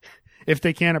if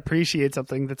they can't appreciate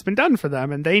something that's been done for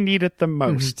them, and they need it the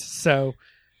most. So,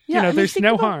 there's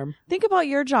no harm. Think about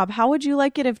your job. How would you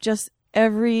like it if just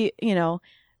every,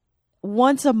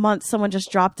 once a month someone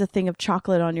just dropped a thing of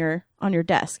chocolate on your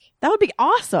desk? That would be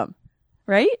awesome,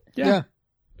 right? Yeah.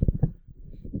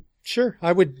 Sure.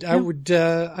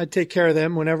 I'd take care of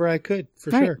them whenever I could, for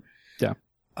sure. Yeah.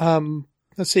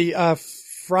 Let's see.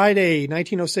 Friday,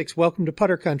 1906. Welcome to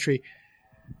Putter Country.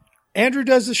 Andrew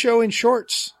does the show in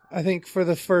shorts, I think, for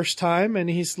the first time, and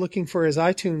he's looking for his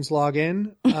iTunes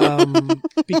login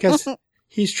because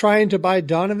he's trying to buy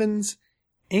Donovan's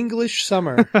English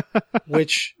Summer,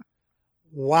 which,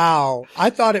 wow, I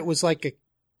thought it was like a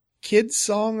kid's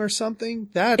song or something.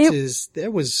 That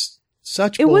was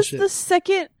such bullshit. It was the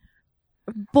second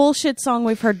bullshit song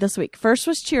we've heard this week. First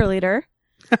was Cheerleader.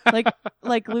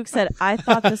 Like Luke said, I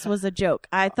thought this was a joke.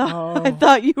 I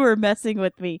thought you were messing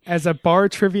with me. As a bar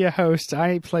trivia host,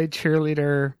 I played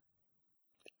Cheerleader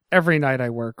every night I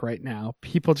work right now.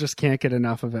 People just can't get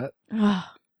enough of it.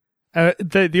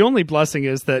 The only blessing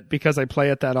is that because I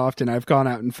play it that often, I've gone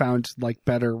out and found like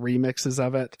better remixes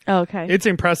of it. Okay. It's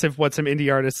impressive what some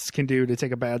indie artists can do to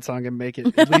take a bad song and make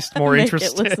it at least more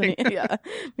interesting.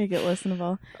 Make it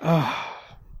listenable.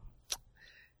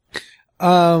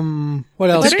 What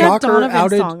else? It's that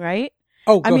Donovan song, right?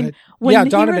 Oh, go ahead. Yeah,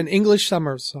 Donovan, English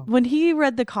Summer song. When he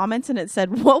read the comments and it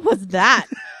said, what was that?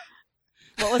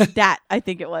 What was that? I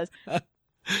think it was.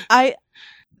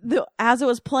 As it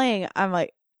was playing, I'm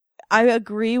like, I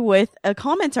agree with a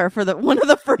commenter for one of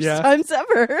the first times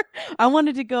ever. I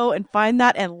wanted to go and find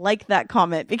that and like that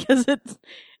comment because it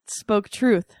spoke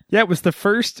truth. Yeah, it was the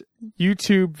first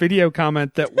YouTube video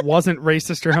comment that wasn't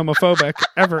racist or homophobic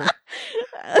ever.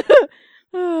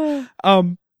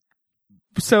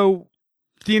 So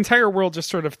the entire world just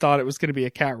sort of thought it was going to be a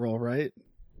cat roll, right?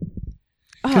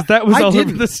 Because that was all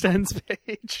over the Stens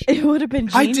page. It would have been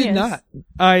genius. I did not.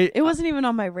 It wasn't even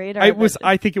on my radar.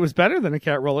 I think it was better than a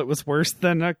cat roll. It was worse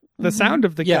than the sound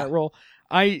of the cat roll.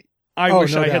 I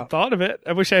wish I had thought of it.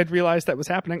 I wish I had realized that was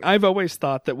happening. I've always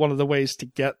thought that one of the ways to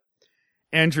get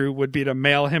Andrew would be to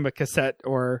mail him a cassette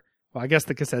or, well, I guess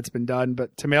the cassette's been done,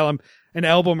 but to mail him an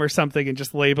album or something and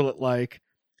just label it like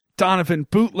Donovan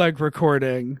bootleg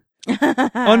recording.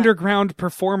 Underground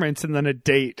performance and then a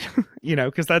date,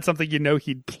 because that's something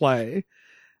he'd play.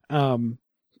 And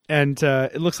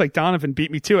it looks like Donovan beat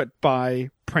me to it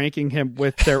by pranking him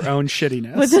with their own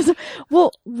shittiness.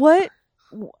 Well,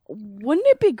 wouldn't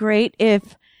it be great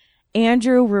if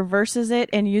Andrew reverses it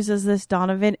and uses this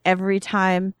Donovan every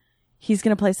time he's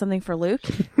going to play something for Luke.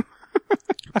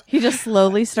 He just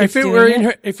slowly starts doing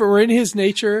it. If it were in his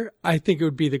nature, I think it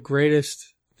would be the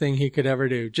greatest thing he could ever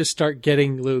do. Just start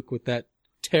getting Luke with that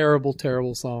terrible,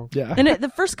 terrible song. Yeah. And the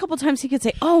first couple times he could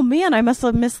say, "Oh man, I must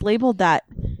have mislabeled that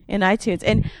in iTunes."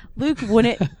 And Luke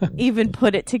wouldn't even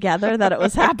put it together that it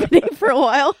was happening for a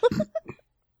while.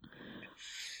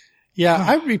 Yeah,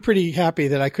 I'd be pretty happy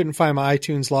that I couldn't find my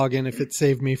iTunes login if it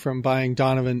saved me from buying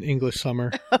Donovan English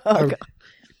Summer.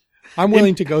 I'm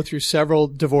willing to go through several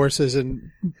divorces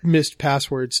and missed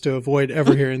passwords to avoid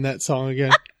ever hearing that song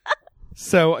again.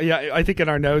 So, yeah, I think in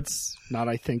our notes,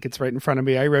 it's right in front of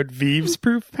me, I wrote Vive's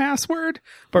proof password,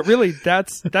 but really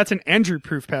that's an Andrew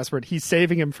proof password. He's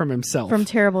saving him from himself. From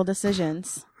terrible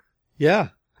decisions. Yeah,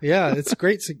 it's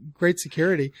great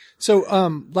security. So,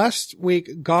 last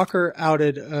week, Gawker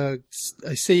outed a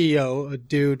CEO, a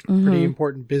dude, pretty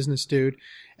important business dude,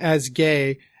 as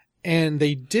gay. And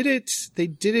they did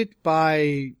it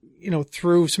by,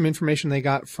 through some information they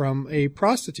got from a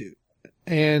prostitute.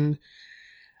 And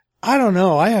I don't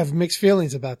know. I have mixed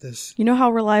feelings about this. You know how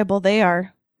reliable they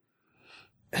are.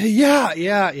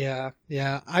 Yeah.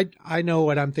 I know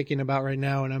what I'm thinking about right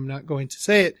now, and I'm not going to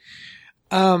say it.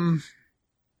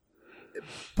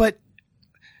 But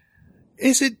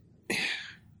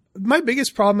my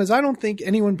biggest problem is I don't think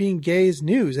anyone being gay is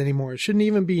news anymore. It shouldn't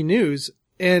even be news.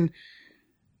 And,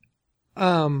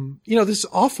 this is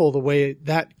awful the way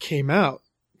that came out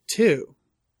too.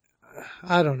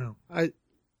 I don't know.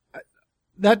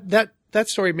 That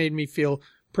story made me feel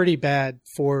pretty bad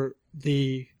for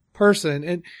the person,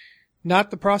 and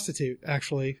not the prostitute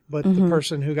actually, but the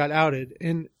person who got outed.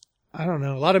 And I don't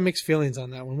know, a lot of mixed feelings on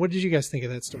that one. What did you guys think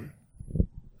of that story?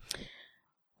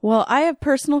 Well, I have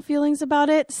personal feelings about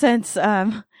it since,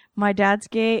 my dad's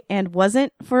gay and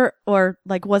wasn't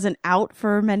out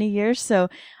for many years. So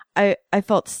I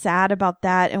felt sad about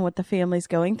that and what the family's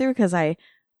going through, because I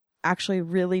actually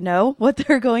really know what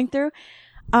they're going through.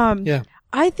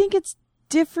 I think it's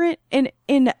different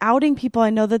in outing people. I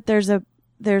know that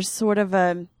there's sort of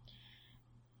a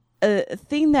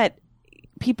thing that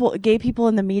gay people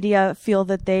in the media feel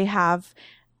that they have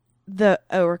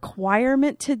a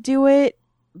requirement to do it,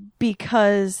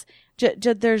 because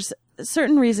there's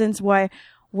certain reasons where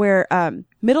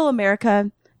middle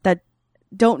America that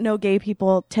don't know gay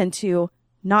people tend to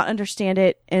not understand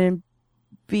it and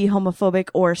be homophobic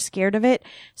or scared of it.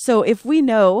 So if we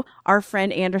know our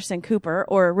friend Anderson Cooper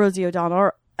or Rosie O'Donnell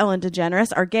or Ellen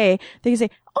DeGeneres are gay, they can say,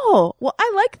 "Oh, well,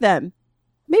 I like them.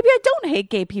 Maybe I don't hate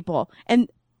gay people." And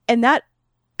that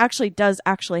does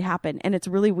happen. And it's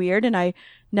really weird. And I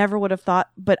never would have thought,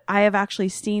 but I have actually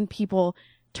seen people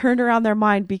turn around their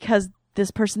mind because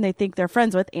this person they think they're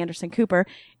friends with, Anderson Cooper,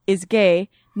 is gay.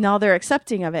 Now they're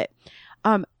accepting of it.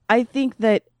 I think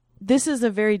that this is a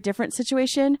very different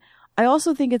situation. I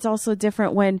also think it's also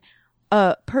different when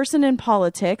a person in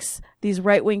politics, these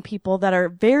right-wing people that are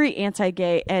very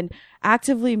anti-gay and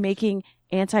actively making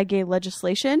anti-gay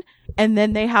legislation, and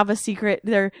then they have a secret,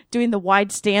 they're doing the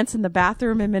wide stance in the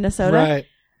bathroom in Minnesota. Right.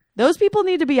 Those people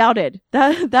need to be outed.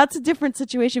 That's a different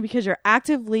situation, because you're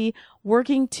actively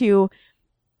working to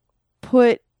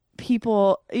put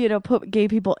gay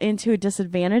people into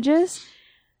disadvantages.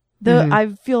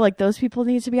 I feel like those people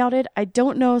need to be outed. I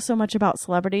don't know so much about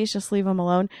celebrities, just leave them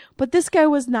alone. But this guy he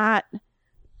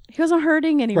wasn't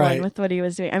hurting anyone with what he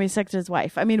was doing. I mean, except his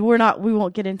wife. I mean, we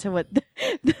won't get into what.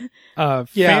 But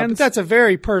that's a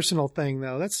very personal thing,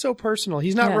 though. That's so personal.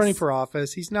 He's not running for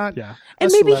office. He's not a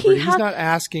celebrity. He's not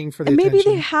asking for the attention. Maybe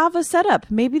they have a setup.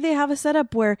 Maybe they have a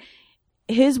setup where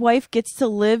his wife gets to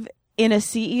live in a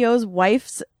CEO's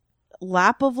wife's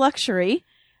lap of luxury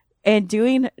and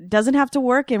doesn't have to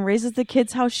work and raises the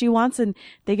kids how she wants, and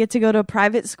they get to go to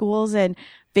private schools and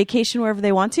vacation wherever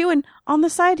they want to. And on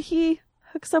the side, he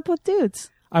hooks up with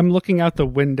dudes. I'm looking out the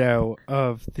window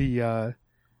of the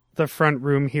front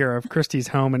room here of Christy's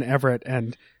home in Everett,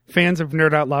 and fans of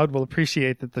Nerd Out Loud will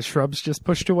appreciate that the shrubs just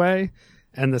pushed away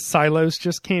and the silos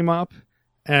just came up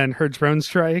and her drone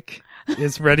strike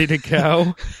is ready to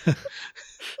go.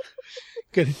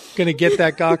 Gonna get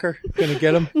that Gawker. Gonna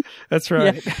get him. That's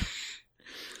right.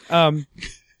 Yeah.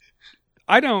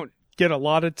 I don't get a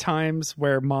lot of times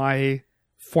where my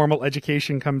formal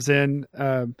education comes in.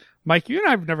 Mike, you and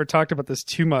I have never talked about this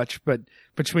too much, but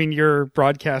between your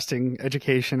broadcasting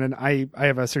education and I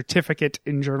have a certificate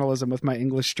in journalism with my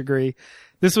English degree.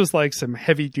 This was like some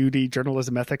heavy duty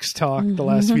journalism ethics talk the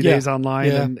last few days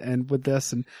online and with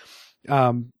this. And,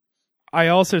 I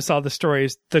also saw the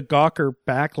stories, the Gawker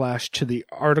backlash to the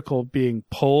article being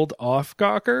pulled off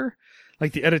Gawker.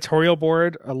 like the editorial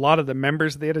board, a lot of the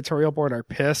members of the editorial board are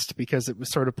pissed because it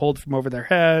was sort of pulled from over their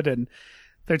head. And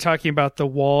they're talking about the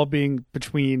wall being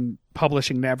between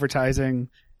publishing and advertising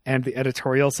and the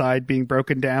editorial side being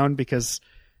broken down because,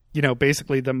 you know,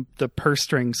 basically the purse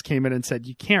strings came in and said,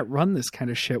 you can't run this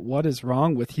kind of shit. What is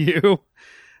wrong with you?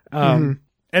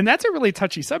 And that's a really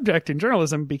touchy subject in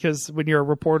journalism because when you're a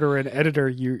reporter or an editor,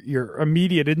 your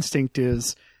immediate instinct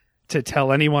is to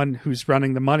tell anyone who's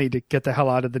running the money to get the hell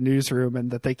out of the newsroom and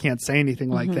that they can't say anything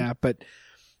like that. But,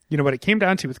 you know, what it came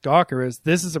down to with Gawker is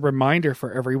this is a reminder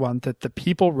for everyone that the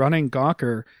people running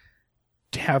Gawker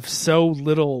have so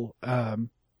little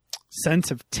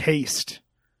sense of taste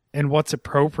and what's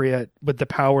appropriate with the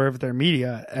power of their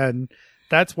media. And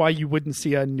that's why you wouldn't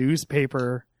see a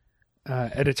newspaper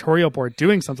editorial board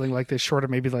doing something like this short of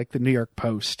maybe like the New York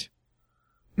Post.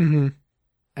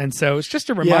 And so it's just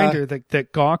a reminder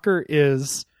that Gawker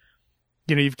is,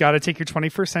 you know, you've got to take your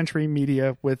 21st century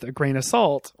media with a grain of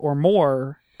salt or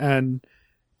more. And,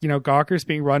 you know, Gawker's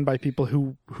being run by people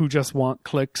who just want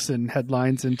clicks and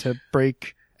headlines and to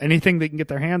break anything they can get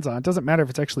their hands on. It doesn't matter if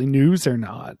it's actually news or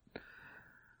not.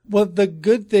 Well, the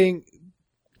good thing,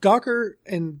 Gawker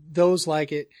and those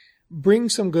like it bring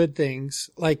some good things.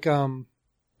 Like,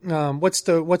 what's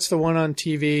the one on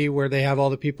TV where they have all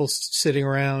the people sitting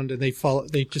around and they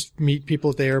just meet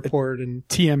people at the airport and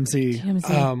TMZ.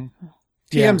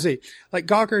 TMZ, like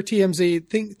Gawker,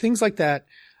 TMZ, things like that.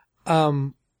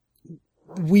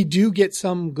 We do get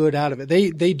some good out of it.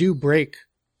 They do break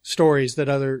stories that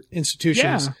other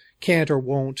institutions can't or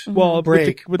won't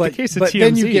break. With the case of but TMZ,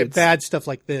 then you get bad stuff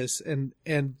like this, and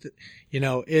you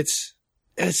know, it's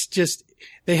just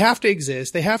they have to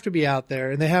exist, they have to be out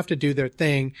there, and they have to do their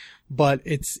thing. But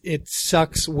it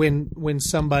sucks when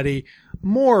somebody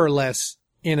more or less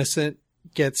innocent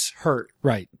gets hurt.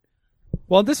 Right.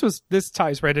 Well, this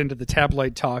ties right into the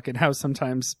tabloid talk and how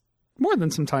sometimes, more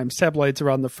than sometimes, tabloids are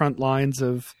on the front lines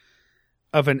of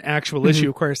an actual issue.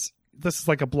 Of course, this is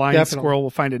like a blind squirrel will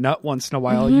find a nut once in a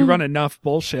while. You run enough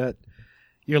bullshit,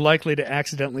 you're likely to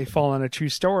accidentally fall on a true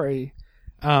story.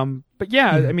 But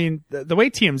yeah, I mean, the way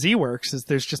TMZ works is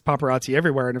there's just paparazzi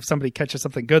everywhere. And if somebody catches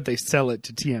something good, they sell it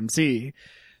to TMZ.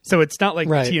 So it's not like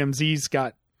TMZ's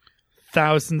got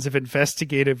thousands of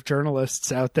investigative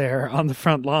journalists out there on the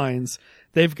front lines.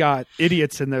 They've got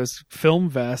idiots in those film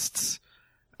vests.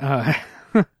 I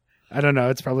don't know.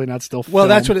 It's probably not still film. Well,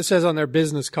 that's what it says on their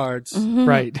business cards.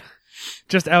 Right.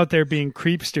 Just out there being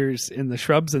creepsters in the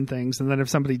shrubs and things. And then if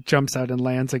somebody jumps out and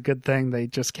lands a good thing, they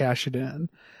just cash it in.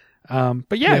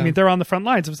 But yeah, I mean, they're on the front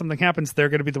lines. If something happens, they're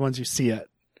going to be the ones who see it.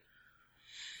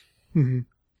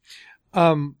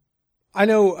 I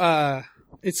know,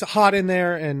 it's hot in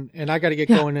there and I got to get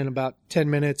going in about 10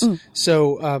 minutes.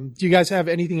 So, do you guys have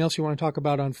anything else you want to talk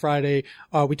about on Friday?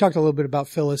 We talked a little bit about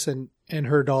Phyllis and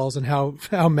her dolls and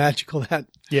how magical that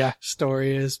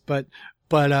story is. But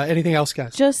anything else,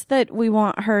 guys? Just that we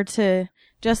want her to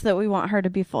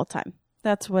be full time.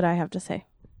 That's what I have to say.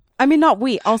 I mean, not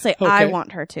we. I'll say I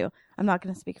want her to. I'm not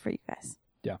going to speak for you guys.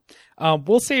 Yeah.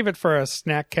 We'll save it for a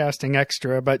snack casting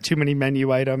extra about too many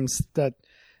menu items. That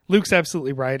Luke's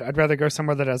absolutely right. I'd rather go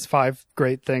somewhere that has 5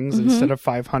 great things instead of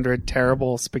 500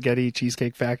 terrible spaghetti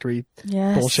Cheesecake Factory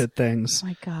bullshit things. Oh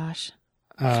my gosh.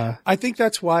 I think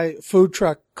that's why food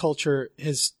truck culture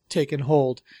has taken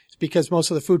hold. It's because most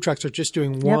of the food trucks are just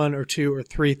doing 1 or 2 or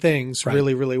 3 things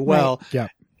really, really well. Right. Yeah.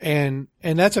 And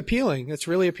that's appealing. That's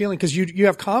really appealing because you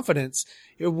have confidence.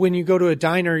 When you go to a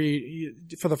diner, you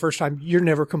for the first time, you're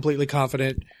never completely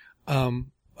confident. Oh,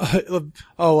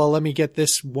 well, let me get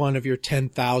this one of your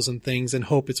 10,000 things and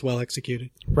hope it's well executed.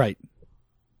 Right.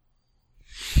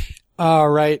 All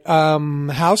right.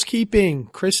 Housekeeping.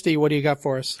 Christy, what do you got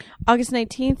for us? August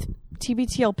 19th,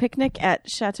 TBTL picnic at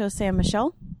Chateau Saint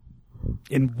Michel.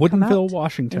 In Woodinville,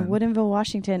 Washington. In Woodinville,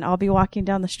 Washington. I'll be walking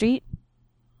down the street.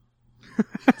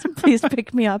 So please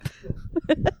pick me up.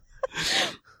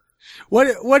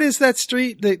 What is that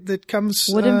street that comes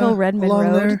Woodinville Redmond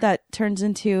Road there? That turns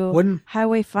into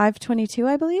Highway 522,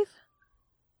 I believe.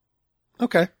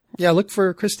 Okay. Yeah, look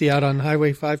for Christy out on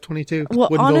Highway 522. Well,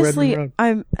 Woodinville, honestly, Redmond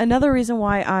Road. another reason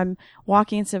why I'm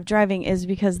walking instead of driving is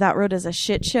because that road is a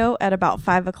shit show at about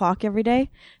 5 o'clock every day.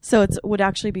 So it would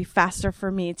actually be faster for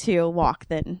me to walk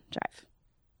than drive.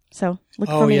 So look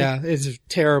for me. Oh yeah, it's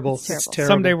terrible. It's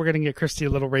terrible. Someday we're going to get Christy a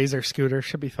little Razor scooter.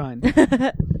 Should be fine.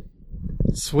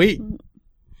 Sweet.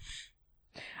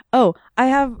 Oh,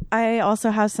 I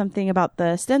also have something about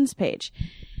the Stens page.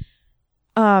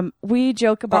 We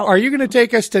joke about. Are you going to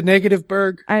take us to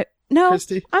Negativeburg? No,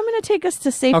 Christy? I'm going to take us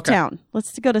to Safe Town.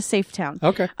 Let's go to Safe Town.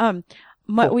 Okay. Cool.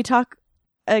 We talk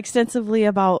extensively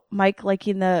about Mike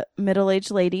liking the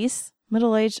middle-aged ladies.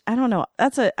 Middle-aged. I don't know. I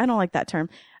don't like that term.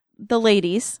 The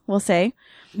ladies, we'll say.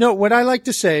 No, what I like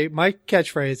to say, my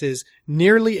catchphrase is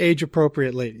nearly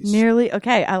age-appropriate ladies. Nearly.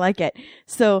 Okay, I like it.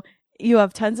 So you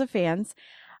have tons of fans.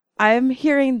 I'm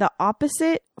hearing the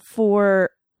opposite for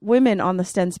women on the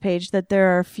Stens page, that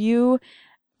there are a few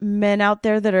men out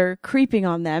there that are creeping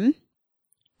on them.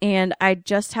 And I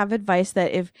just have advice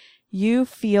that if you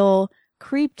feel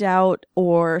creeped out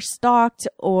or stalked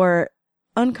or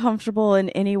uncomfortable in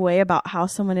any way about how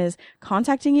someone is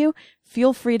contacting you,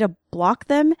 feel free to block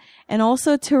them and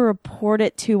also to report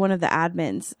it to one of the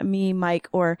admins, me, Mike,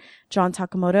 or John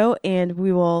Takamoto, and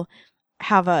we will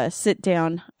have a sit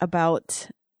down about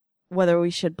whether we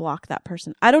should block that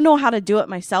person. I don't know how to do it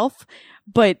myself,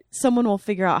 but someone will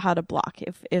figure out how to block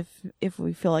if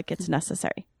we feel like it's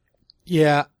necessary.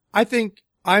 Yeah, I think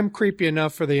I'm creepy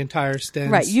enough for the entire Stens.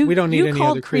 Right. We don't need any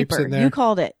other creeps creeper. in there. You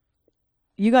called it.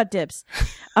 You got dibs.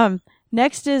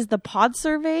 Next is the pod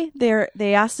survey.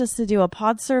 They asked us to do a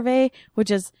pod survey,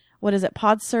 which is, what is it?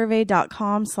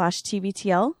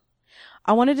 podsurvey.com/TBTL.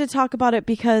 I wanted to talk about it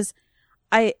because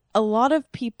a lot of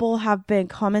people have been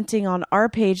commenting on our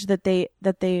page that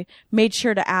they made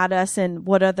sure to add us and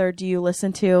what other do you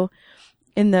listen to.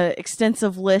 In the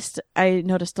extensive list, I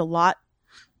noticed a lot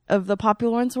of the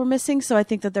popular ones were missing. So I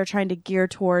think that they're trying to gear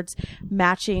towards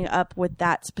matching up with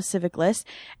that specific list.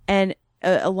 And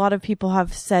a lot of people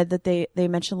have said that they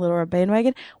mentioned Little Red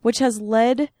Bandwagon, which has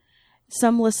led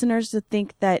some listeners to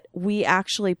think that we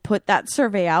actually put that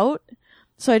survey out.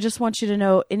 So I just want you to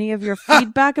know any of your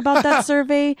feedback about that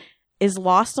survey is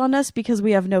lost on us because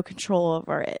we have no control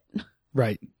over it.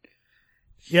 Right.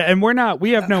 Yeah, and we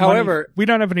have no However, money. We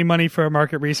don't have any money for a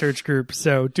market research group,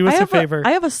 so do us a favor.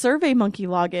 I have a Survey Monkey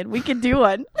login. We can do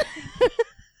one.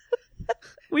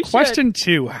 We Question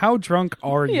 2, how drunk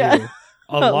are you? Yeah.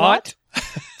 A lot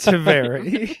to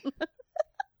vary.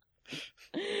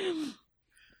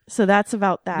 So that's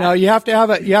about that. Now you have to have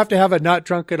a not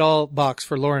drunk at all box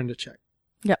for Lauren to check.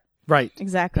 Yep. Right.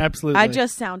 Exactly. Absolutely. I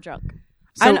just sound drunk.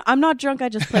 So, I'm not drunk. I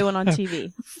just play one on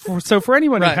TV. For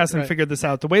anyone who hasn't figured this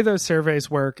out, the way those surveys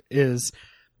work is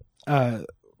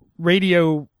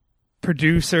radio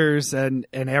producers and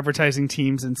advertising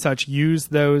teams and such use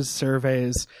those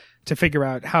surveys to figure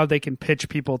out how they can pitch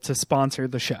people to sponsor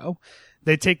the show.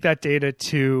 They take that data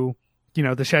to,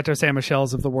 the Chateau Saint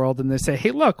Michels of the world, and they say,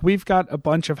 hey, look, we've got a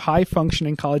bunch of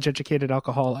high-functioning college-educated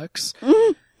alcoholics.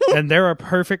 And they're a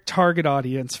perfect target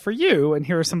audience for you. And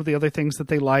here are some of the other things that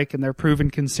they like. And they're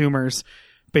proven consumers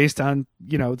based on,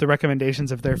 the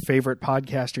recommendations of their favorite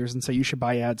podcasters. And so you should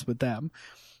buy ads with them.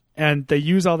 And they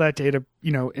use all that data,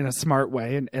 in a smart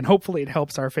way. And hopefully it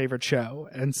helps our favorite show.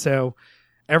 And so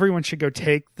everyone should go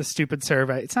take the stupid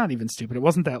survey. It's not even stupid. It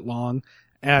wasn't that long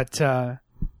at, what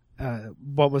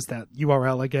was that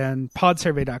URL again?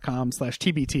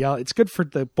 podsurvey.com/TBTL. It's good for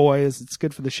the boys. It's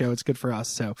good for the show. It's good for us.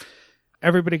 So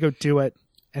everybody go do it,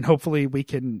 and hopefully we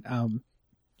can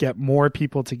get more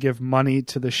people to give money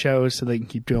to the show so they can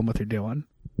keep doing what they're doing.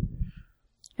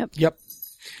 Yep.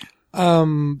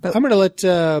 I'm going to let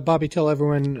Bobby tell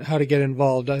everyone how to get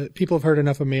involved. People have heard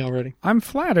enough of me already. I'm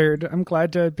flattered. I'm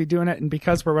glad to be doing it, and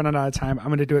because we're running out of time, I'm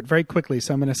going to do it very quickly,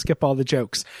 so I'm going to skip all the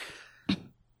jokes.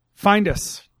 Find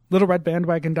us,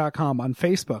 littleredbandwagon.com, on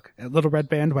Facebook at Little Red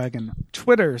Bandwagon.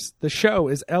 Twitter's, the show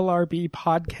is LRB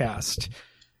Podcast.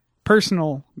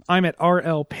 Personal, I'm at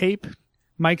RL Pape.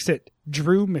 Mike's at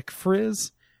Drew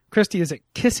McFrizz. Christy is at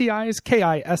Kissy Eyes,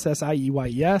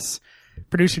 KISSIEYES.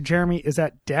 Producer Jeremy is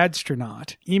at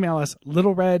Dadstronaut. Email us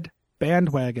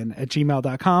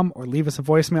littleredbandwagon@gmail.com or leave us a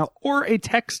voicemail or a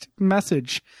text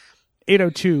message.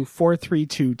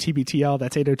 802-432-TBTL.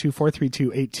 That's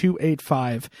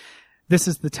 802-432-8285. This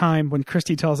is the time when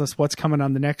Christy tells us what's coming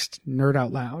on the next Nerd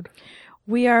Out Loud.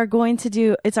 We are going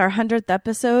to it's our 100th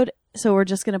episode. So we're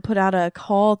just going to put out a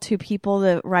call to people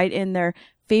to write in their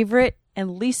favorite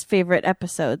and least favorite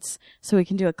episodes so we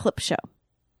can do a clip show.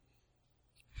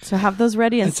 So have those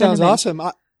ready and That sounds awesome.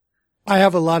 I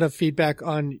have a lot of feedback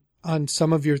on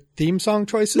some of your theme song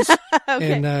choices.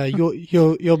 Okay. And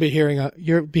you'll be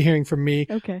hearing from me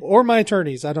or my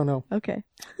attorneys. I don't know. Okay.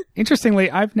 Interestingly,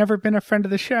 I've never been a friend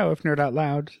of the show of Nerd Out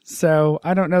Loud, so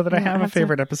I don't know that I have a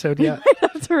favorite episode yet. We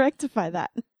might have to rectify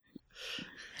that.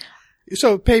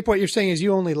 So, Pape, what you're saying is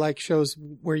you only like shows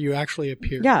where you actually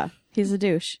appear. Yeah, he's a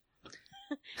douche.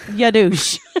 Ya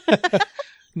douche.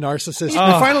 Narcissist. We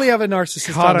finally have a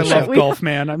narcissist God, on the I show. love golf,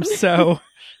 man. I'm so...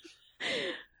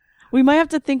 We might have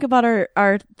to think about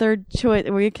our third choice.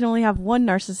 We can only have one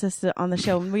narcissist on the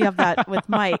show, and we have that with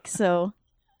Mike, so...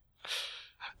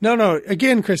 No.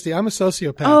 Again, Christy, I'm a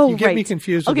sociopath. Oh, you get me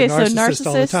confused with a narcissist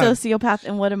all the narcissist, time. sociopath,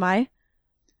 and what am I?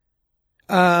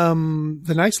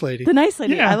 The nice lady. The nice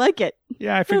lady. Yeah. I like it.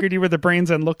 Yeah, I figured you were the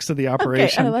brains and looks of the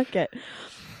operation. Okay, I like it.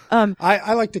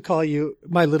 I like to call you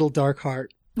my little dark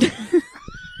heart.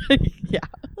 Yeah.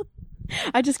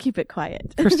 I just keep it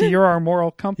quiet. Christy, you're our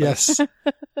moral compass. Yes.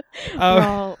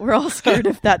 We're all scared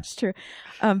if that's true.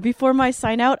 Before my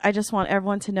sign out, I just want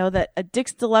everyone to know that a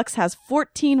Dick's Deluxe has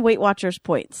 14 Weight Watchers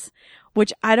points,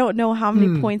 which I don't know how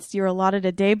many points you're allotted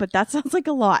a day, but that sounds like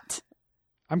a lot.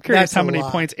 I'm curious That's how a many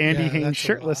lot. points Andy Yeah, Haynes that's a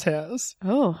shirtless has.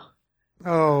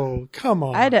 Oh, come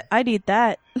on. I'd eat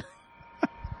that.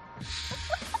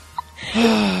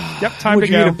 Yep, time Would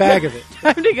to you go. eat a bag of it?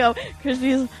 Time to go.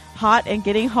 Christy's hot and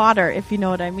getting hotter, if you know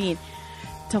what I mean.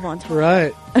 Double on top.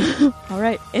 Right. All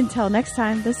right. Until next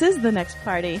time, this is The Next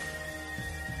Party.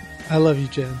 I love you,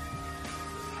 Jen.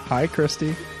 Hi,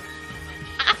 Christy.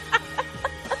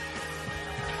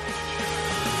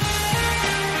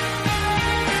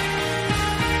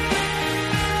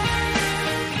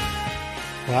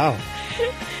 Wow.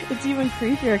 It's even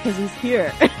creepier because he's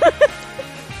here.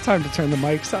 Time to turn the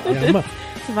mics off. Yeah,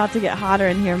 It's about to get hotter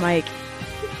in here, Mike.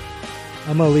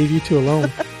 I'm going to leave you two alone.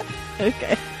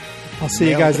 Okay. I'll see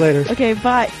you guys later. Okay,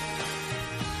 bye.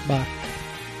 Bye.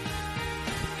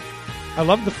 I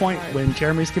love the point when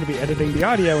Jeremy's going to be editing the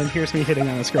audio and hears me hitting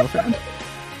on his girlfriend.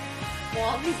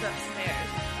 Well, he's upstairs.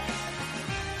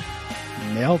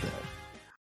 Nailed it.